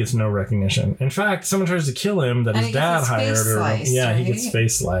gets no recognition. In fact, someone tries to kill him that his dad hired. He gets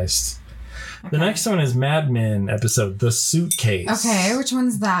face sliced. Okay. The next one is Mad Men episode, The Suitcase. Okay, which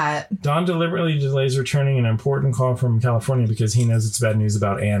one's that? Don deliberately delays returning an important call from California because he knows it's bad news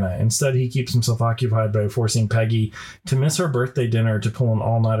about Anna. Instead, he keeps himself occupied by forcing Peggy to miss her birthday dinner to pull an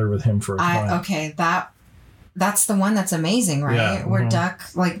all-nighter with him for a client. Okay, that's the one that's amazing, right? Yeah, where Duck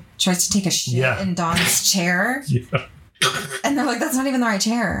tries to take a shit in Don's chair. Yeah. And they're like, that's not even the right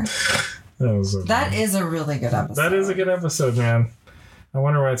chair. That is a really good episode. That is a good episode, man. I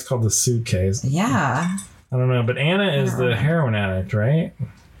wonder why it's called The Suitcase. Yeah. I don't know, but Anna is the heroin addict, right?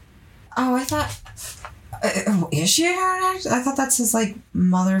 Oh, I thought... is she a heroin addict? I thought that's his,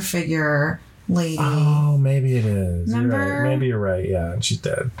 mother figure lady. Oh, maybe it is. Remember? You're right. Maybe you're right, yeah, and she's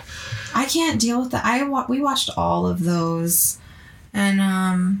dead. I can't deal with that. We watched all of those,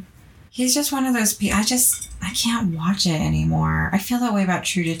 and he's just one of those people. I can't watch it anymore. I feel that way about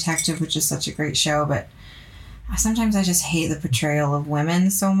True Detective, which is such a great show, but sometimes I just hate the portrayal of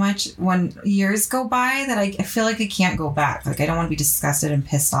women so much when years go by that I feel like I can't go back. I don't want to be disgusted and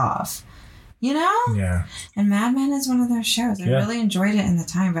pissed off. You know? Yeah. And Mad Men is one of those shows. I really enjoyed it in the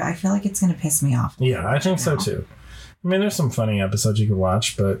time, but I feel like it's going to piss me off. Yeah, I think so too. I mean, there's some funny episodes you could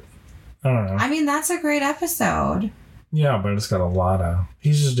watch, but I don't know. I mean, that's a great episode. Yeah, but it's got a lot of...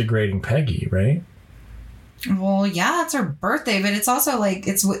 He's just degrading Peggy, right? Well, yeah, it's her birthday, but it's also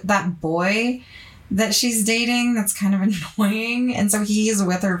it's that boy that she's dating that's kind of annoying. And so he's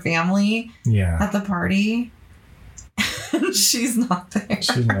with her family at the party. She's not there.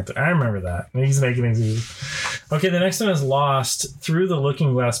 She's not there. I remember that. He's making it easy. Okay, the next one is Lost Through the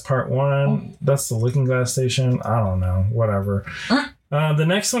Looking Glass Part 1. Oh. That's the Looking Glass Station. I don't know. Whatever. The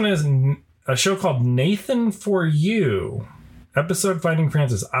next one is a show called Nathan for You. Episode Finding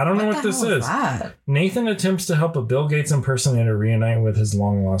Francis. I don't know what this is. That? Nathan attempts to help a Bill Gates impersonator reunite with his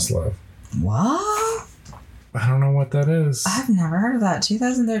long-lost love. What? I don't know what that is. I've never heard of that.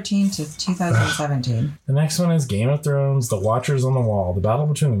 2013 to 2017. The next one is Game of Thrones, The Watchers on the Wall. The battle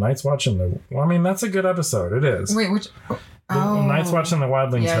between the Night's Watch and the... Well, I mean, that's a good episode. It is. Wait, which... The Night's Watch and the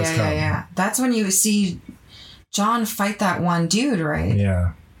Wildlings has come. Yeah. That's when you see John fight that one dude, right?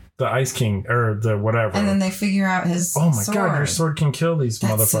 Yeah. the Ice King or the whatever. And then they figure out his oh my sword. God, your sword can kill these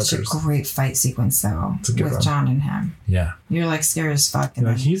That's motherfuckers. such a great fight sequence, though, It's a good with one. John and him. Yeah. You're like scared as fuck. And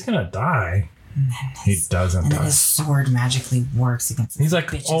Like, then, he's going to die. He doesn't and then die. his sword magically works against He's this like,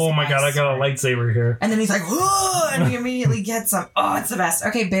 bitch's oh my God, I ice got a sword. lightsaber here. And then he's like, whoa, and he immediately gets him. Oh, it's the best.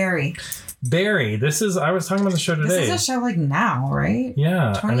 Okay, Barry. Barry, I was talking about the show today. This is a show like now, right?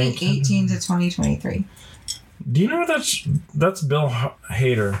 Yeah. 2018 to 2023. Do you know that's Bill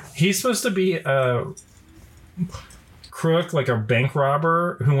Hader? He's supposed to be a crook, like a bank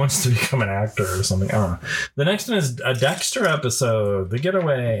robber who wants to become an actor or something. I don't know. The next one is a Dexter episode, The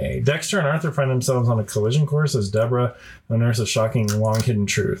Getaway. Dexter and Arthur find themselves on a collision course as Deborah unearths a shocking, long-hidden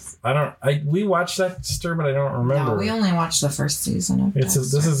truth. We watched Dexter, but I don't remember. No, we only watched the first season of This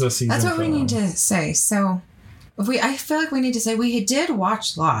is a season. That's what we film. need to say. So, I feel like we need to say we did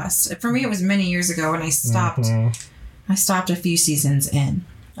watch Lost. For me, it was many years ago, and I stopped. Mhm. I stopped a few seasons in.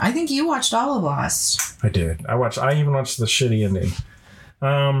 I think you watched all of Lost. I did. I even watched the shitty ending.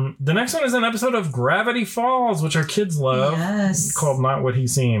 The next one is an episode of Gravity Falls, which our kids love. Yes. Called Not What He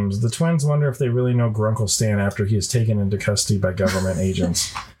Seems. The twins wonder if they really know Grunkle Stan after he is taken into custody by government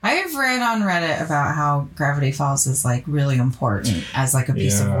agents. I've read on Reddit about how Gravity Falls is like really important as like a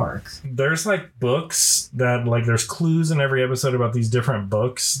piece of work. There's like books that like there's clues in every episode about these different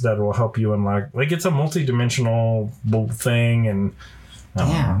books that will help you unlock. Like it's a multi-dimensional thing and I don't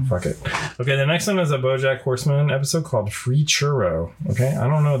know, fuck it. Okay, the next one is a BoJack Horseman episode called Free Churro. Okay, I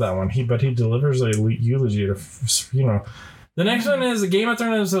don't know that one. He delivers a eulogy to, The next one is a Game of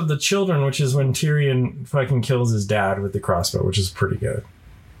Thrones of the Children, which is when Tyrion fucking kills his dad with the crossbow, which is pretty good.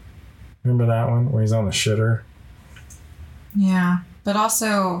 Remember that one where he's on the shitter? Yeah, but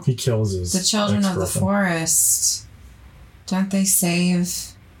also He kills his the children of the ex-girlfriend. forest. Don't they save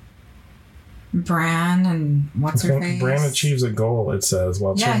Bran and what's her face? Bran achieves a goal, it says.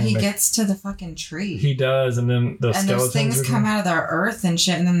 While he gets to the fucking tree. He does, and then the and skeletons those things come out of the earth and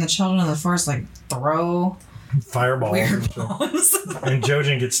shit, and then the children of the forest like throw fireballs. weird bombs. And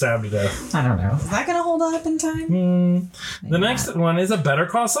Jojen gets stabbed to death. I don't know. Is that gonna hold up in time? The next one is a Better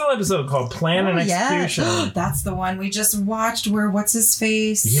Call Saul episode called Plan and Execution. Yeah. That's the one we just watched where what's his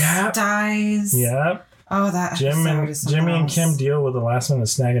face Yep. dies. Yep. Oh, that Jimmy and else. Kim deal with the last minute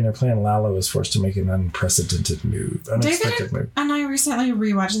snag in their plan. Lalo is forced to make an unprecedented move. Unexpected move. And I recently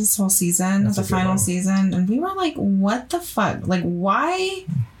rewatched this whole season, That's the a good final one. season, and we were like, what the fuck? Like, why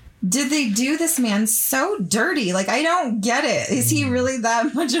did they do this man so dirty? Like, I don't get it. Is he really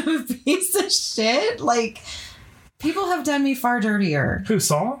that much of a piece of shit? Like, people have done me far dirtier. Who,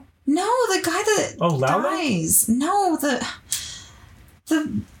 Saul? No, the guy that Lalo? dies. No,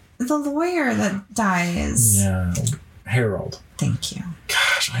 the lawyer that dies. Yeah. Harold. Thank you.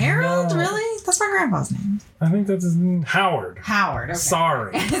 Gosh, I Harold, know. really? That's my grandpa's name. I think that's his name. Howard. Howard. Okay.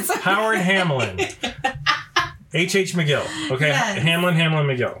 Sorry. It's okay. Howard Hamlin. H.H. McGill. Okay. Yes. Hamlin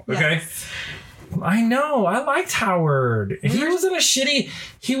McGill. Okay. Yes. I know. I liked Howard.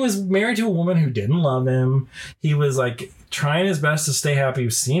 He was married to a woman who didn't love him. He was like trying his best to stay happy. He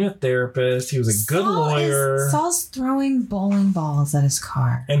was seeing a therapist. He was a good lawyer. Saul's throwing bowling balls at his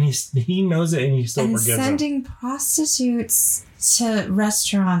car. And he knows it and he still And forgives him. sending prostitutes to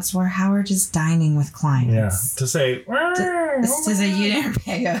restaurants where Howard is dining with clients. Yeah. To say, To say you didn't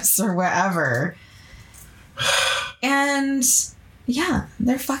pay us or whatever. And yeah,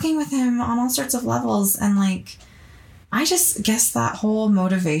 they're fucking with him on all sorts of levels. And like, I just guess that whole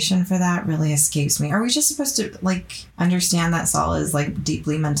motivation for that really escapes me. Are we just supposed to like understand that Saul is like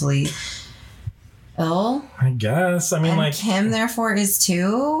deeply mentally ill? I guess. I mean, And like, Kim therefore is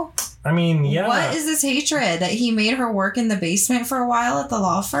too? I mean, yeah. What is this hatred that he made her work in the basement for a while at the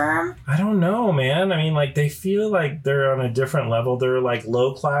law firm? I don't know, man. I mean, like, they feel like they're on a different level. They're like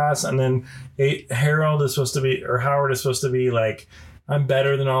low class, and then Howard is supposed to be like, I'm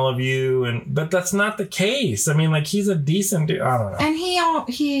better than all of you, but that's not the case. I mean, like, he's a decent dude. I don't know. And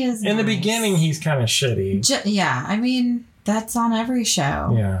he is In the nice. beginning, he's kind of shitty. Yeah, I mean, that's on every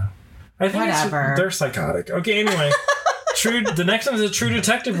show. Yeah, I think Whatever. they're psychotic. Okay, anyway. The next one is a True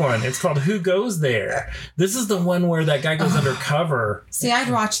Detective one. It's called Who Goes There? This is the one where that guy goes undercover. See,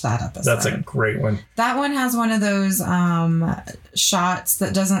 I'd watch that episode. That's a great one. That one has one of those shots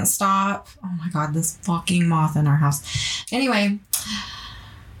that doesn't stop. Oh my god, this fucking moth in our house. Anyway,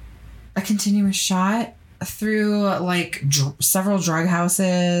 a continuous shot through like several drug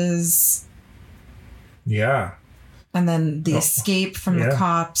houses. Yeah. And then the escape from the Yeah.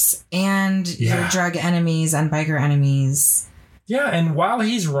 cops and your Yeah. drug enemies and biker enemies. Yeah, and while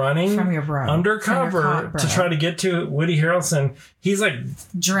he's running From your bro. undercover From your bro. to try to get to Woody Harrelson, he's like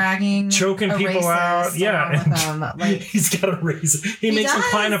dragging, choking a people out. racist Yeah, along with him. Like, he's got a razor. He makes him does.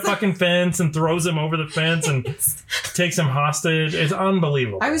 climb a fucking fence and throws him over the fence and takes him hostage. It's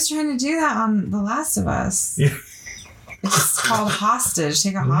unbelievable. I was trying to do that on The Last of Us. Yeah. It's called hostage.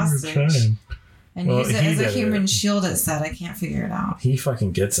 Take a We were hostage. trying. And Well, use it he as a did human it. shield, it said. I can't figure it out. He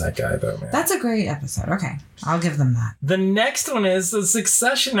fucking gets that guy though, man. That's a great episode. Okay. I'll give them that. The next one is the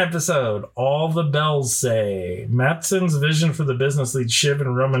Succession episode. All the bells say. Matsson's vision for the business leads Shiv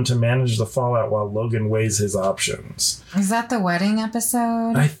and Roman to manage the fallout while Logan weighs his options. Is that the wedding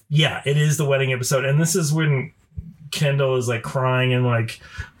episode? Yeah, it is the wedding episode. And this is when Kendall is like crying and like,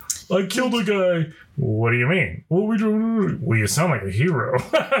 I killed a guy. What do you mean? What we doing? Well, you sound like a hero.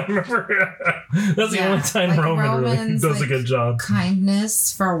 I remember. That's the Yeah, only time like Roman really Roman's, does a like, good job.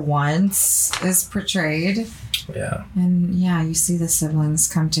 Kindness for once is portrayed. Yeah. And yeah, you see the siblings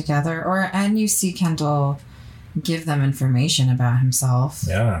come together, and you see Kendall give them information about himself.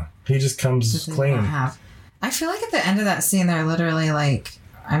 Yeah. He just comes that they clean. don't have. I feel like at the end of that scene, they're literally like,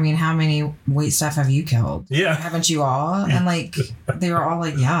 I mean, how many wait staff have you killed? Yeah. Haven't you all? And like, they were all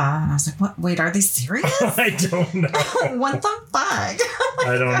like, yeah. And I was like, what? Wait, are they serious? I don't know. What the fuck?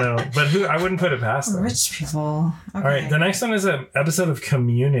 I don't know. But I wouldn't put it past them. Rich people. Okay. All right. The next one is an episode of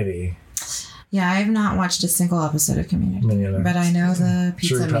Community. Yeah, I have not watched a single episode of Community. Me neither. But I know the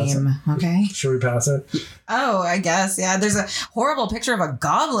Should we pizza pass meme, okay? Should we pass it? Oh, I guess. Yeah, there's a horrible picture of a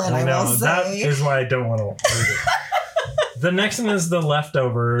goblin, I know. will That say. is why I don't want to read it. The next one is The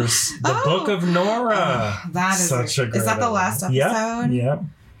Leftovers, the Oh. Book of Nora. Oh, that is Such a great Is that the last episode? Yep.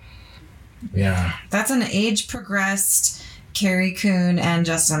 Yeah. That's an age progressed Carrie Coon and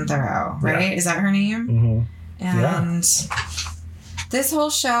Justin Theroux, right? Yeah. Is that her name? Mm-hmm. And this whole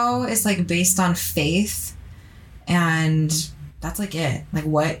show is like based on faith, and that's like it. Like,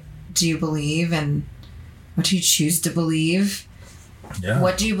 what do you believe and what do you choose to believe? Yeah.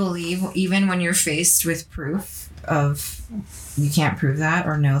 What do you believe even when you're faced with proof of you can't prove that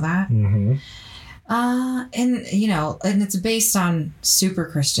or know that? Mm-hmm. And you know, and it's based on super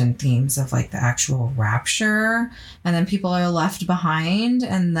Christian themes of like the actual rapture, and then people are left behind,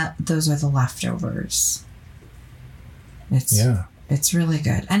 and those are the leftovers. It's really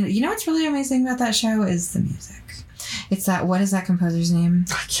good. And you know what's really amazing about that show is the music. It's that, what is that composer's name?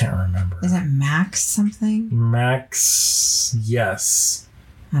 I can't remember. Is it Max something? Max, yes.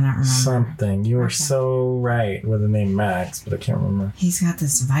 I don't remember. Something. You were Okay. so right with the name Max, but I can't remember. He's got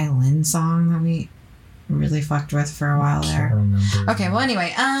this violin song that we really fucked with for a while Can't there. remember. Okay, well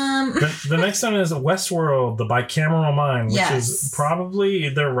anyway, The next one is Westworld, the bicameral mind, which Yes. is probably,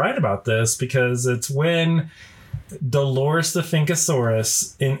 they're right about this because it's when Dolores the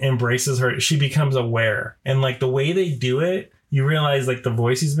Finkosaurus embraces her, she becomes aware. And like the way they do it, you realize like the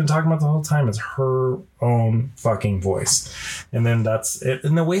voice he's been talking about the whole time is her own fucking voice. And then that's it.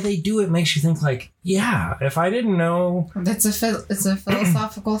 And the way they do it makes you think like, yeah, if I didn't know. it's a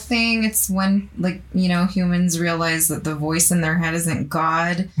philosophical thing. It's when, like, you know, humans realize that the voice in their head isn't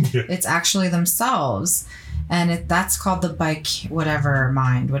God. Yeah. It's actually themselves. And that's called the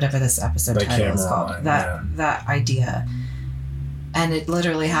mind, whatever this episode title is Bicameral called. mind, That idea. And it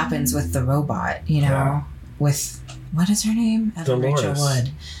literally happens with the robot, you know, Yeah. with, what is her name? Dolores. Rachel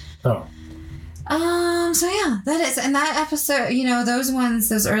Wood. Oh, So yeah, that is, and that episode, you know, those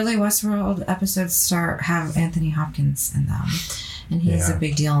early Westworld episodes have Anthony Hopkins in them, and he's Yeah. a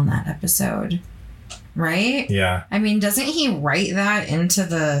big deal in that episode, right? yeah. I mean, doesn't he write that into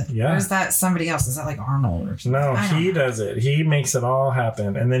the? Yeah. Or is that somebody else? Is that like Arnold or something? No, I don't he know. does it. He makes it all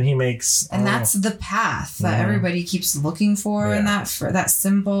happen. And then he makes. And that's the path that Mhm. everybody keeps looking for, and Yeah. for that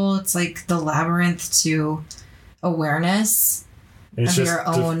symbol, it's like the labyrinth to awareness of your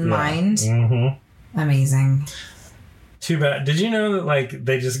own mind. Mm-hmm. Amazing. Too bad. Did you know that like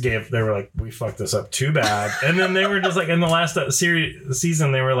they were like, we fucked this up too bad, and then they were just like in the last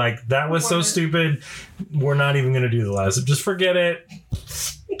season they were like, that was so stupid, we're not even gonna do the last, just forget it,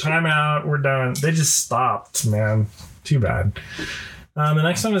 time out, we're done. They just stopped, man. Too bad. The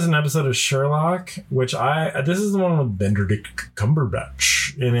next one is an episode of Sherlock, which this is the one with Benedict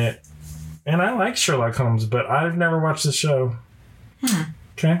Cumberbatch in it, and I like Sherlock Holmes, but I've never watched the show.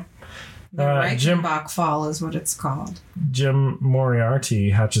 Okay. The Reichenbach Fall is what it's called. Jim Moriarty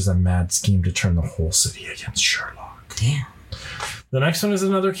hatches a mad scheme to turn the whole city against Sherlock. Damn. The next one is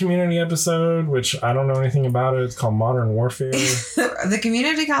another Community episode, which I don't know anything about it. It's called Modern Warfare. The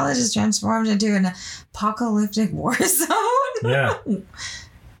community college is transformed into an apocalyptic war zone. Yeah.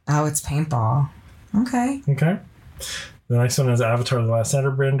 Oh, it's paintball. Okay. Okay. The next one is Avatar: The Last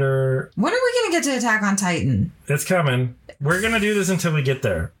Airbender. When are we going to get to Attack on Titan? It's coming. We're going to do this until we get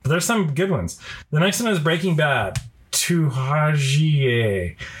there. But there's some good ones. The next one is Breaking Bad.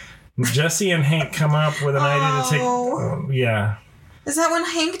 Tuhajie. Jesse and Hank come up with an idea to take... yeah. Is that when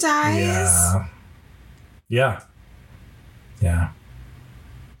Hank dies? Yeah.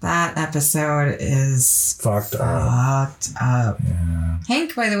 That episode is fucked up. Yeah.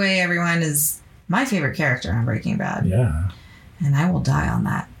 Hank, by the way, everyone, is my favorite character on Breaking Bad. Yeah. And I will die on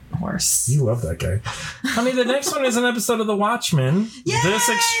that horse. You love that guy. Honey, the next one is an episode of The Watchmen. Yay! This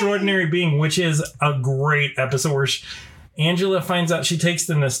Extraordinary Being, which is a great episode where Angela finds out, she takes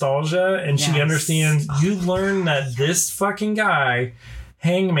the nostalgia and she understands. You learn that this fucking guy,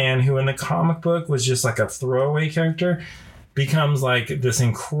 Hangman, who in the comic book was just like a throwaway character, becomes like this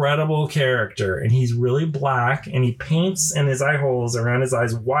incredible character, and he's really black, and he paints in his eye holes around his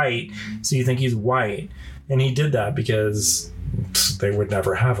eyes white, so you think he's white. And he did that because they would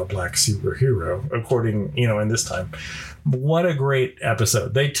never have a black superhero, according, in this time. What a great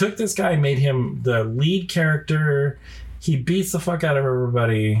episode. They took this guy, made him the lead character. He beats the fuck out of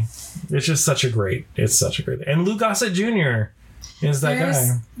everybody. It's such a great. And Lou Gossett Jr. is that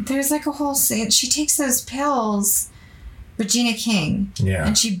guy. There's like a whole scene. She takes those pills, Regina King. Yeah.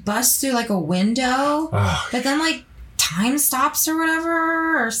 And she busts through like a window. Oh. But then like time stops or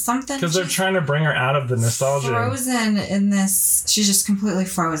whatever or something. Because they're trying to bring her out of the nostalgia. Frozen in this. She's just completely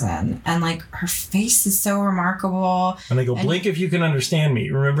frozen. And like her face is so remarkable. And they go, blink if you can understand me.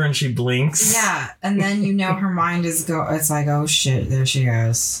 Remember? And she blinks. Yeah. And then her mind is it's like, oh shit, there she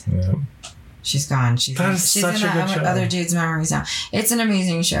goes. Yeah. She's gone. She's in that other dude's memories now. It's an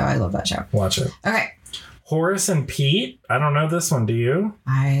amazing show. I love that show. Watch it. Okay. Horace and Pete? I don't know this one. Do you?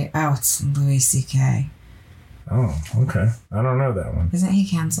 It's Louis C.K. Oh, okay. I don't know that one. Isn't he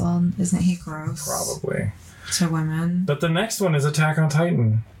canceled? Isn't he gross? Probably. To women. But the next one is Attack on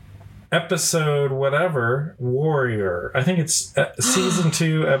Titan. Episode whatever, Warrior. I think it's season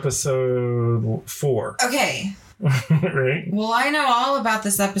 2, episode 4. Okay. Right? Well, I know all about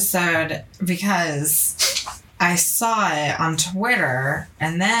this episode because I saw it on Twitter,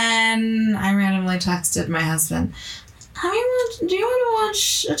 and then I randomly texted my husband, do you want to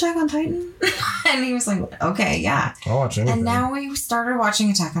watch Attack on Titan? And he was like, okay, yeah. I'll watch anything. And now we started watching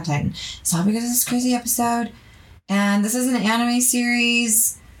Attack on Titan. It's all because of this crazy episode. And this is an anime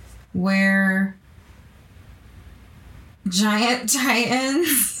series where giant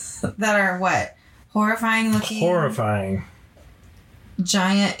titans that are what? Horrifying looking. Horrifying.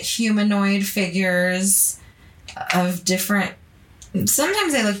 Giant humanoid figures of different...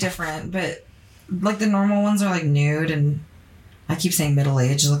 Sometimes they look different, but like the normal ones are like nude and I keep saying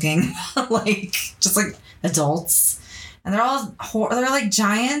middle-aged looking. Like, just like adults. And they're like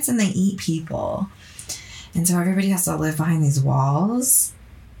giants and they eat people. And so everybody has to live behind these walls.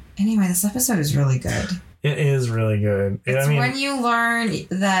 Anyway, this episode is really good. It is really good. When you learn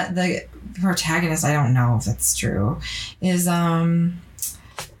that the protagonist, I don't know if that's true, is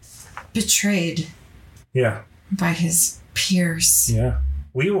betrayed. Yeah. By his peers. Yeah.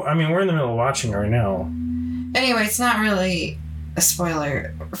 We're in the middle of watching right now. Anyway, it's not really a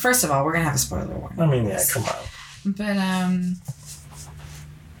spoiler. First of all, we're going to have a spoiler warning. Yeah, come on. But,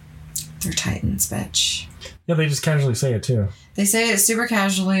 they're Titans, bitch. Yeah, they just casually say it too. They say it super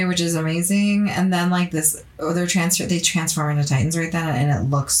casually, which is amazing. And then like this, they transform into Titans right then, and it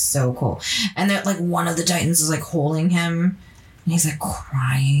looks so cool. And they're like, one of the Titans is like holding him, and he's like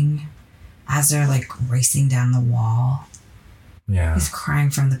crying as they're like racing down the wall. Yeah. He's crying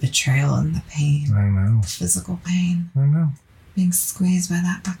from the betrayal and the pain. I know. The physical pain. I know. Being squeezed by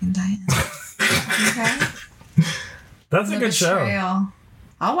that fucking Titan. Okay. That's a good show.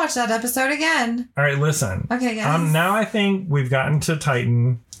 I'll watch that episode again. All right, listen. Okay, guys. Now I think we've gotten to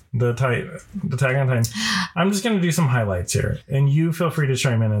Titan, the Attack on Titan. I'm just going to do some highlights here, and you feel free to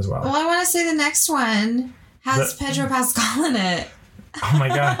chime in as well. Well, I want to say the next one has Pedro Pascal in it. Oh my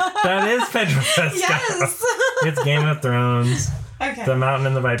god, that is Pedro Pascal. Yes. It's Game of Thrones. Okay. The Mountain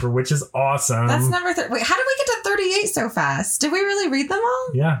and the Viper, which is awesome. That's number Wait, how did we get to 38 so fast? Did we really read them all?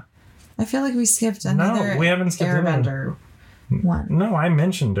 Yeah. I feel like we skipped another. No, we haven't skipped Airbender one. No, I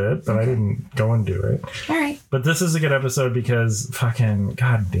mentioned it, but I didn't go and do it. All right. But this is a good episode because fucking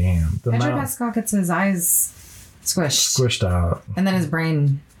goddamn, Pedro Pascal gets his eyes squished out, and then his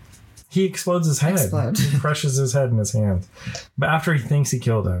brain. He explodes his head. He crushes his head in his hands. But after he thinks he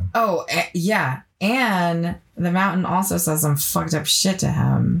killed him. Oh, yeah. And the Mountain also says some fucked up shit to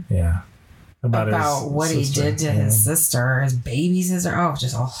him. Yeah. About what he did to his sister, his baby sister. Oh,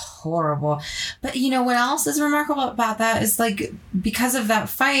 just all horrible. But you know what else is remarkable about that is like because of that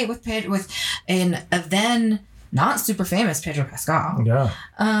fight with then not super famous Pedro Pascal. Yeah.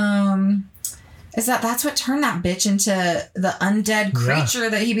 Is that's what turned that bitch into the undead creature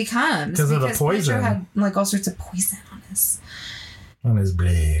that he becomes. Because of the poison. Pedro had like all sorts of poison on his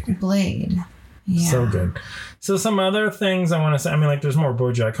blade. Yeah. So good. So some other things I want to say. I mean, like, there's more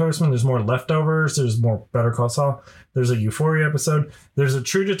BoJack Horseman. There's more Leftovers. There's more Better Call Saul. There's a Euphoria episode. There's a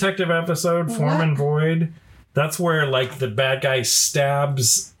True Detective episode, Foreman Void. That's where, like, the bad guy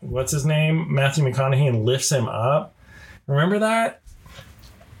stabs, what's his name? Matthew McConaughey, and lifts him up. Remember that?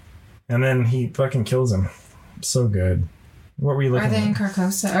 And then he fucking kills him. So good. What were you looking at? Are they in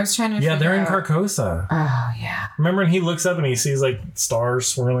Carcosa? I was trying to Yeah, they're in out. Carcosa. Oh, yeah. Remember when he looks up and he sees, like, stars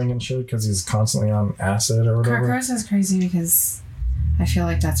swirling and shit because he's constantly on acid or whatever? Carcosa is crazy because I feel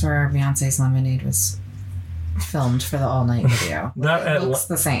like that's where Beyonce's Lemonade was filmed for the all-night video. It looks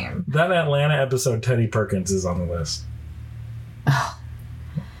the same. That Atlanta episode, Teddy Perkins, is on the list. Oh,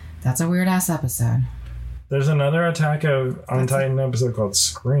 that's a weird-ass episode. There's another Attack on Titan episode called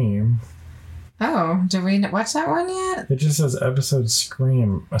Scream. Oh, did we watch that one yet? It just says episode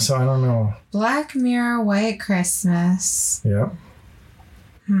Scream, so I don't know. Black Mirror White Christmas. Yep.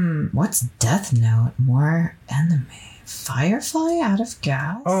 What's Death Note? More anime. Firefly Out of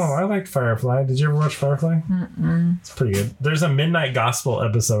Gas? Oh, I liked Firefly. Did you ever watch Firefly? Mm-mm. It's pretty good. There's a Midnight Gospel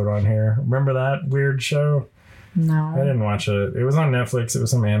episode on here. Remember that weird show? No. I didn't watch it. It was on Netflix. It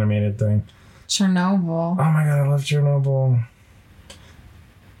was some animated thing. Chernobyl. Oh my god, I love Chernobyl.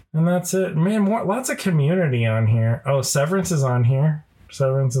 And that's it. Man, lots of Community on here. Oh, Severance is on here.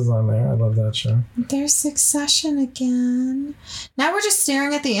 Severance is on there. I love that show. There's Succession again. Now we're just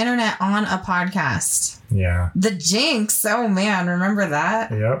staring at the internet on a podcast. Yeah. The Jinx. Oh man, remember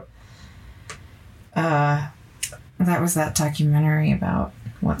that? Yep. That was that documentary about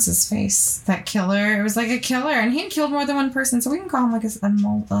what's his face, that killer. It was like a killer, and he had killed more than one person, so we can call him like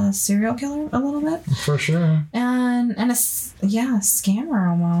a serial killer a little bit. For sure. And a scammer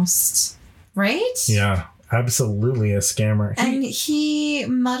almost, right? Yeah, absolutely a scammer. And he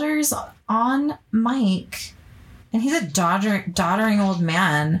mutters on mic, and he's a doddering old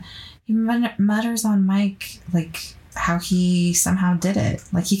man. He mutters on mic like how he somehow did it,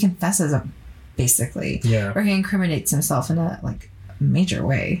 like he confesses it, basically. Yeah. Or he incriminates himself in a major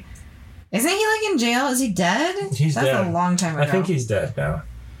way. Isn't he like in jail? Is he dead? That's dead. That's a long time ago. I think he's dead now.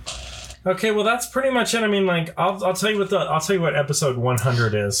 Okay, well that's pretty much it. I mean, like I'll tell you what episode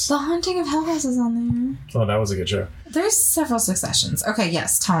 100 is. The Haunting of Hill House is on there. Oh, that was a good show. There's several Successions. Okay,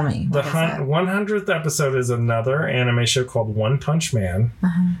 yes, tell me. The 100th episode is another anime show called One Punch Man.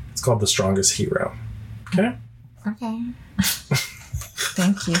 Uh-huh. It's called The Strongest Hero. Okay. Okay.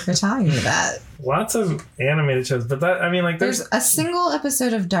 Thank you for telling me that. Lots of animated shows, but there's a single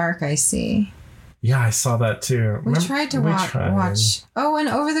episode of Dark I see. Yeah, I saw that too. We tried to watch. Oh, and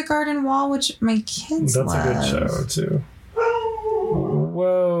Over the Garden Wall, which my kids love. That's a good show too.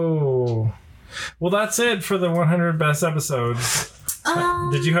 Whoa. Well, that's it for the 100 best episodes.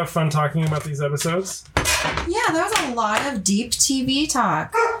 Did you have fun talking about these episodes? Yeah, there was a lot of deep TV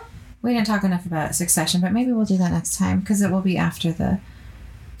talk. We didn't talk enough about Succession, but maybe we'll do that next time because it will be after the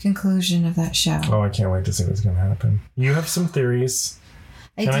conclusion of that show. Oh, I can't wait to see what's going to happen. You have some theories.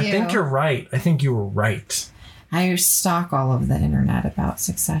 I do. I think you're right. I think you were right. I stalk all of the internet about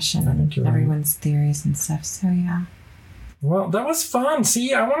Succession and everyone's theories and stuff. So, yeah. Well, that was fun.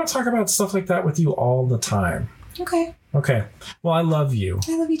 See, I want to talk about stuff like that with you all the time. Okay. Okay. Well, I love you.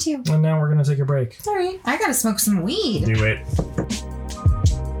 I love you too. And now we're going to take a break. All right. I got to smoke some weed. Do it.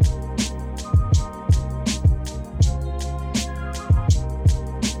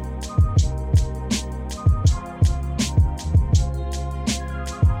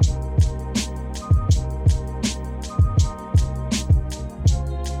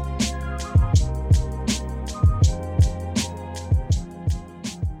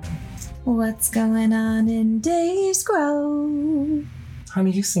 What's going on in Dave's Grove?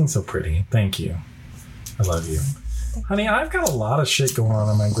 Honey, you sing so pretty. Thank you. I love you. Honey, I've got a lot of shit going on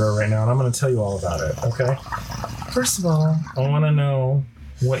in my grow right now, and I'm going to tell you all about it, okay? First of all, I want to know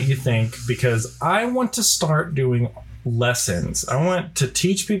what you think, because I want to start doing lessons. I want to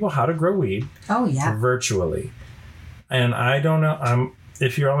teach people how to grow weed. Oh, yeah. Virtually. And I don't know,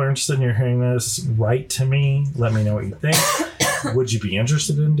 if you all are interested in hearing this, write to me. Let me know what you think. Would you be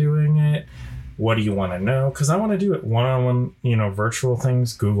interested in doing it? What do you want to know? Because I want to do it one-on-one, virtual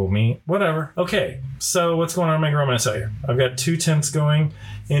things, Google Meet, whatever. Okay, so what's going on in my grow? I'm going to tell you. I've got 2 tents going.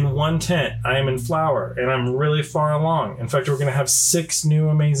 In one tent, I am in flower, and I'm really far along. In fact, we're going to have 6 new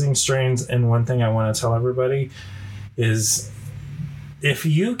amazing strains. And one thing I want to tell everybody is if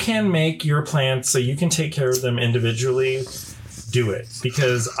you can make your plants so you can take care of them individually, do it,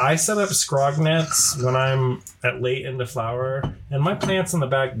 because I set up scrog nets when I'm at late into flower, and my plants in the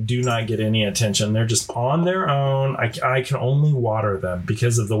back do not get any attention. They're just on their own. I can only water them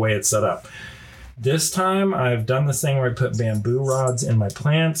because of the way it's set up. This time I've done this thing where I put bamboo rods in my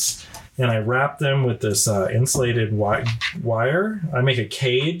plants and I wrap them with this insulated wire. I make a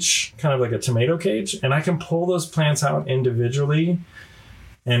cage, kind of like a tomato cage, and I can pull those plants out individually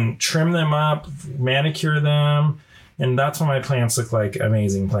and trim them up, manicure them. And that's why my plants look like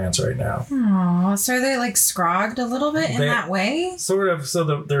amazing plants right now. Oh, so are they like scrogged a little bit in that way? Sort of. So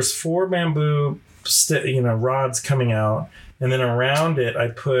there's 4 bamboo rods coming out. And then around it, I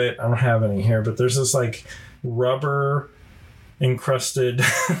don't have any here, but there's this like rubber encrusted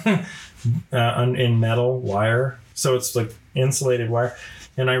in metal wire. So it's like insulated wire.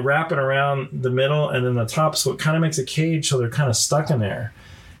 And I wrap it around the middle and then the top. So it kind of makes a cage. So they're kind of stuck in there.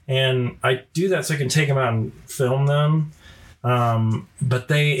 And I do that so I can take them out and film them.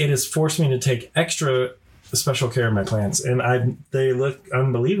 But it has forced me to take extra special care of my plants, and they look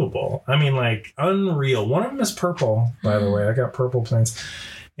unbelievable. I mean, like unreal. One of them is purple, by the way. I got purple plants.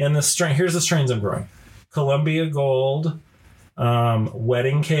 And here's the strains I'm growing: Columbia Gold,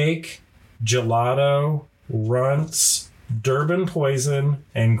 Wedding Cake, Gelato, Runts, Durban Poison,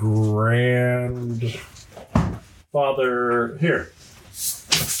 and Grandfather. Here.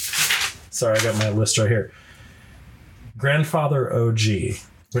 Sorry, I got my list right here. Grandfather OG,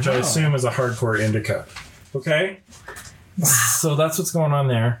 which I assume is a hardcore indica. Okay? Wow. So that's what's going on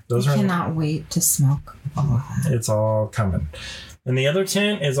there. I cannot wait to smoke all of that. It's all coming. And the other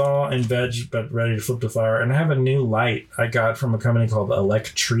tin is all in veg, but ready to flip to flower. And I have a new light I got from a company called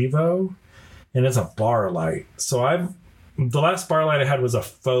Electrivo, and it's a bar light. So the last bar light I had was a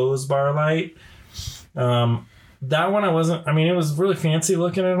Faux bar light. That one it was really fancy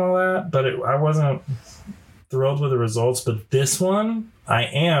looking and all that, but I wasn't thrilled with the results. But this one I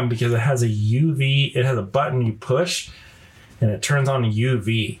am, because it has a button you push and it turns on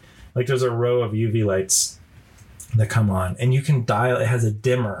UV. Like there's a row of UV lights that come on, and you can dial. It has a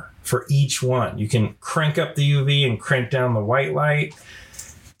dimmer for each one. You can crank up the UV and crank down the white light.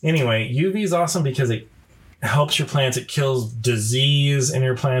 Anyway, UV is awesome because it helps your plants. It kills disease in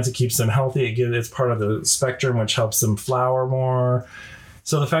your plants. It keeps them healthy. It's part of the spectrum, which helps them flower more.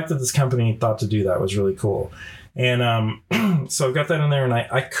 So the fact that this company thought to do that was really cool. And so I've got that in there, and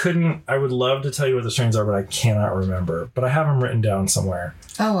I would love to tell you what the strains are, but I cannot remember. But I have them written down somewhere.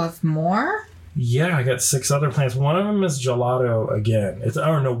 Oh, of more? Yeah, I got 6 other plants. One of them is Gelato again.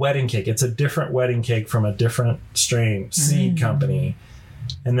 Wedding Cake. It's a different wedding cake from a different strain seed company.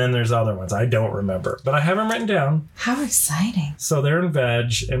 And then there's other ones. I don't remember, but I have them written down. How exciting. So they're in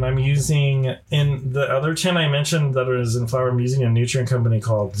veg, and I'm using, in the other tin I mentioned that is in flower, I'm using a nutrient company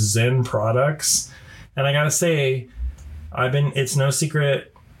called Zen Products. And I got to say, it's no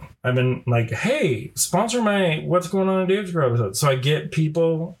secret. I've been like, hey, sponsor my What's Going On in Dave's Grow episode. So I get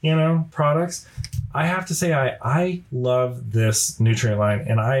people, products. I have to say, I love this nutrient line,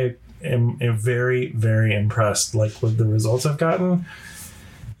 and I am very, very impressed with the results I've gotten.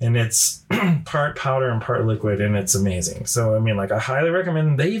 And it's part powder and part liquid, and it's amazing. So, I highly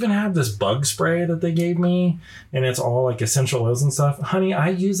recommend. They even have this bug spray that they gave me, and it's all essential oils and stuff. Honey, I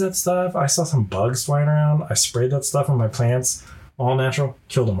use that stuff. I saw some bugs flying around. I sprayed that stuff on my plants, all natural,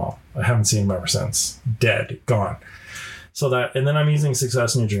 killed them all. I haven't seen them ever since. Dead, gone. And then I'm using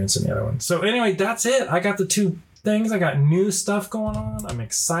Success Nutrients in the other one. So anyway, that's it. I got the 2 things. I got new stuff going on. I'm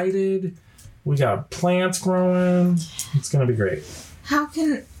excited. We got plants growing. It's going to be great. How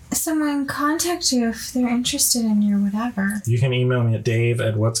can someone contact you if they're interested in your whatever? You can email me at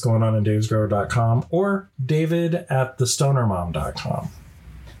dave@whatsgoingonindavesgrow.com or david@thestonermom.com.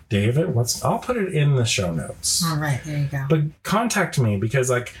 David, I'll put it in the show notes. All right, there you go. But contact me, because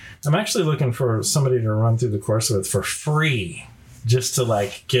I'm actually looking for somebody to run through the course with for free, just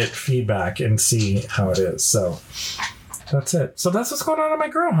to get feedback and see how it is. So that's it. So that's what's going on in my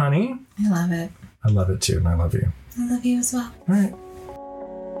grow, honey. I love it. I love it too, and I love you. I love you as well. All right.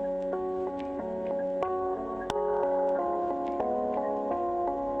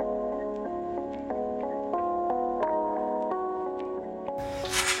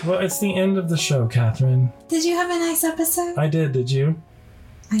 Well, it's the end of the show, Catherine. Did you have a nice episode? I did. Did you?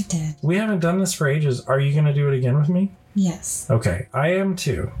 I did. We haven't done this for ages. Are you going to do it again with me? Yes. Okay. I am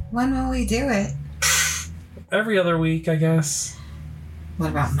too. When will we do it? Every other week, I guess.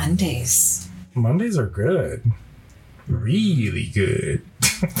 What about Mondays? Mondays are good. Really good.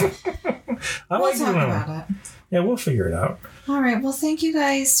 We'll talk about it. Yeah, we'll figure it out. All right. Well, thank you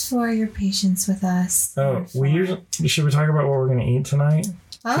guys for your patience with us. Oh, should we talk about what we're going to eat tonight?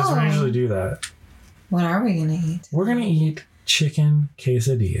 Because we usually do that. What are we going to eat? We're going to eat chicken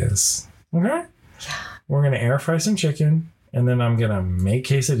quesadillas. Okay? Yeah. We're going to air fry some chicken, and then I'm going to make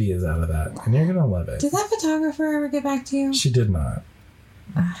quesadillas out of that. And you're going to love it. Did that photographer ever get back to you? She did not.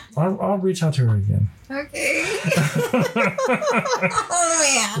 I'll reach out to her again. Okay.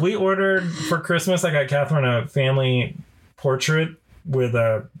 Oh, man. We ordered for Christmas, I got Catherine a family portrait with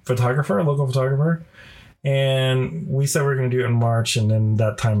a photographer, a local photographer. And we said we were going to do it in March, and then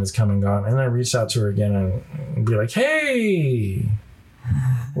that time is come and gone. And I reached out to her again and be like, hey,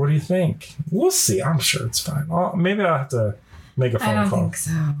 what do you think? We'll see. I'm sure it's fine. Maybe I'll have to make a phone call. I don't think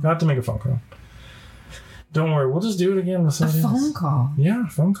so. I'll have to make a phone call. Don't worry. We'll just do it again with somebody else. A phone call? Yeah, a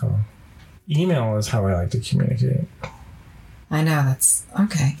phone call. Email is how I like to communicate. I know. That's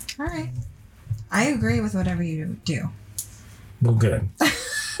okay. All right. I agree with whatever you do. Well, good.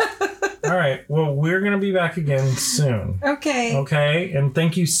 All right. Well, we're going to be back again soon. Okay. Okay. And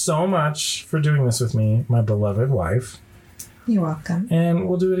thank you so much for doing this with me, my beloved wife. You're welcome. And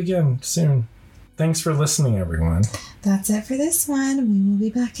we'll do it again soon. Thanks for listening, everyone. That's it for this one. We will be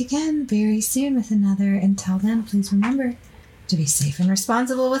back again very soon with another. Until then, please remember to be safe and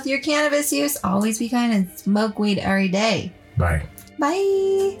responsible with your cannabis use. Always be kind and smoke weed every day. Bye.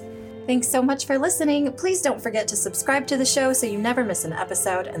 Bye. Thanks so much for listening. Please don't forget to subscribe to the show so you never miss an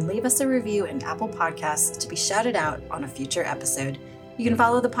episode, and leave us a review in Apple Podcasts to be shouted out on a future episode. You can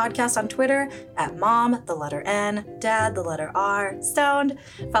follow the podcast on Twitter at Mom, the letter N, Dad, the letter R, Stoned.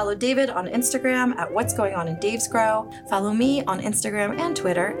 Follow David on Instagram at What's Going On in Dave's Grow. Follow me on Instagram and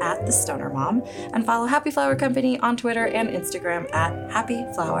Twitter at The Stoner Mom. And follow Happy Flower Company on Twitter and Instagram at Happy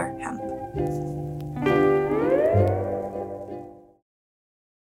Flower Hemp.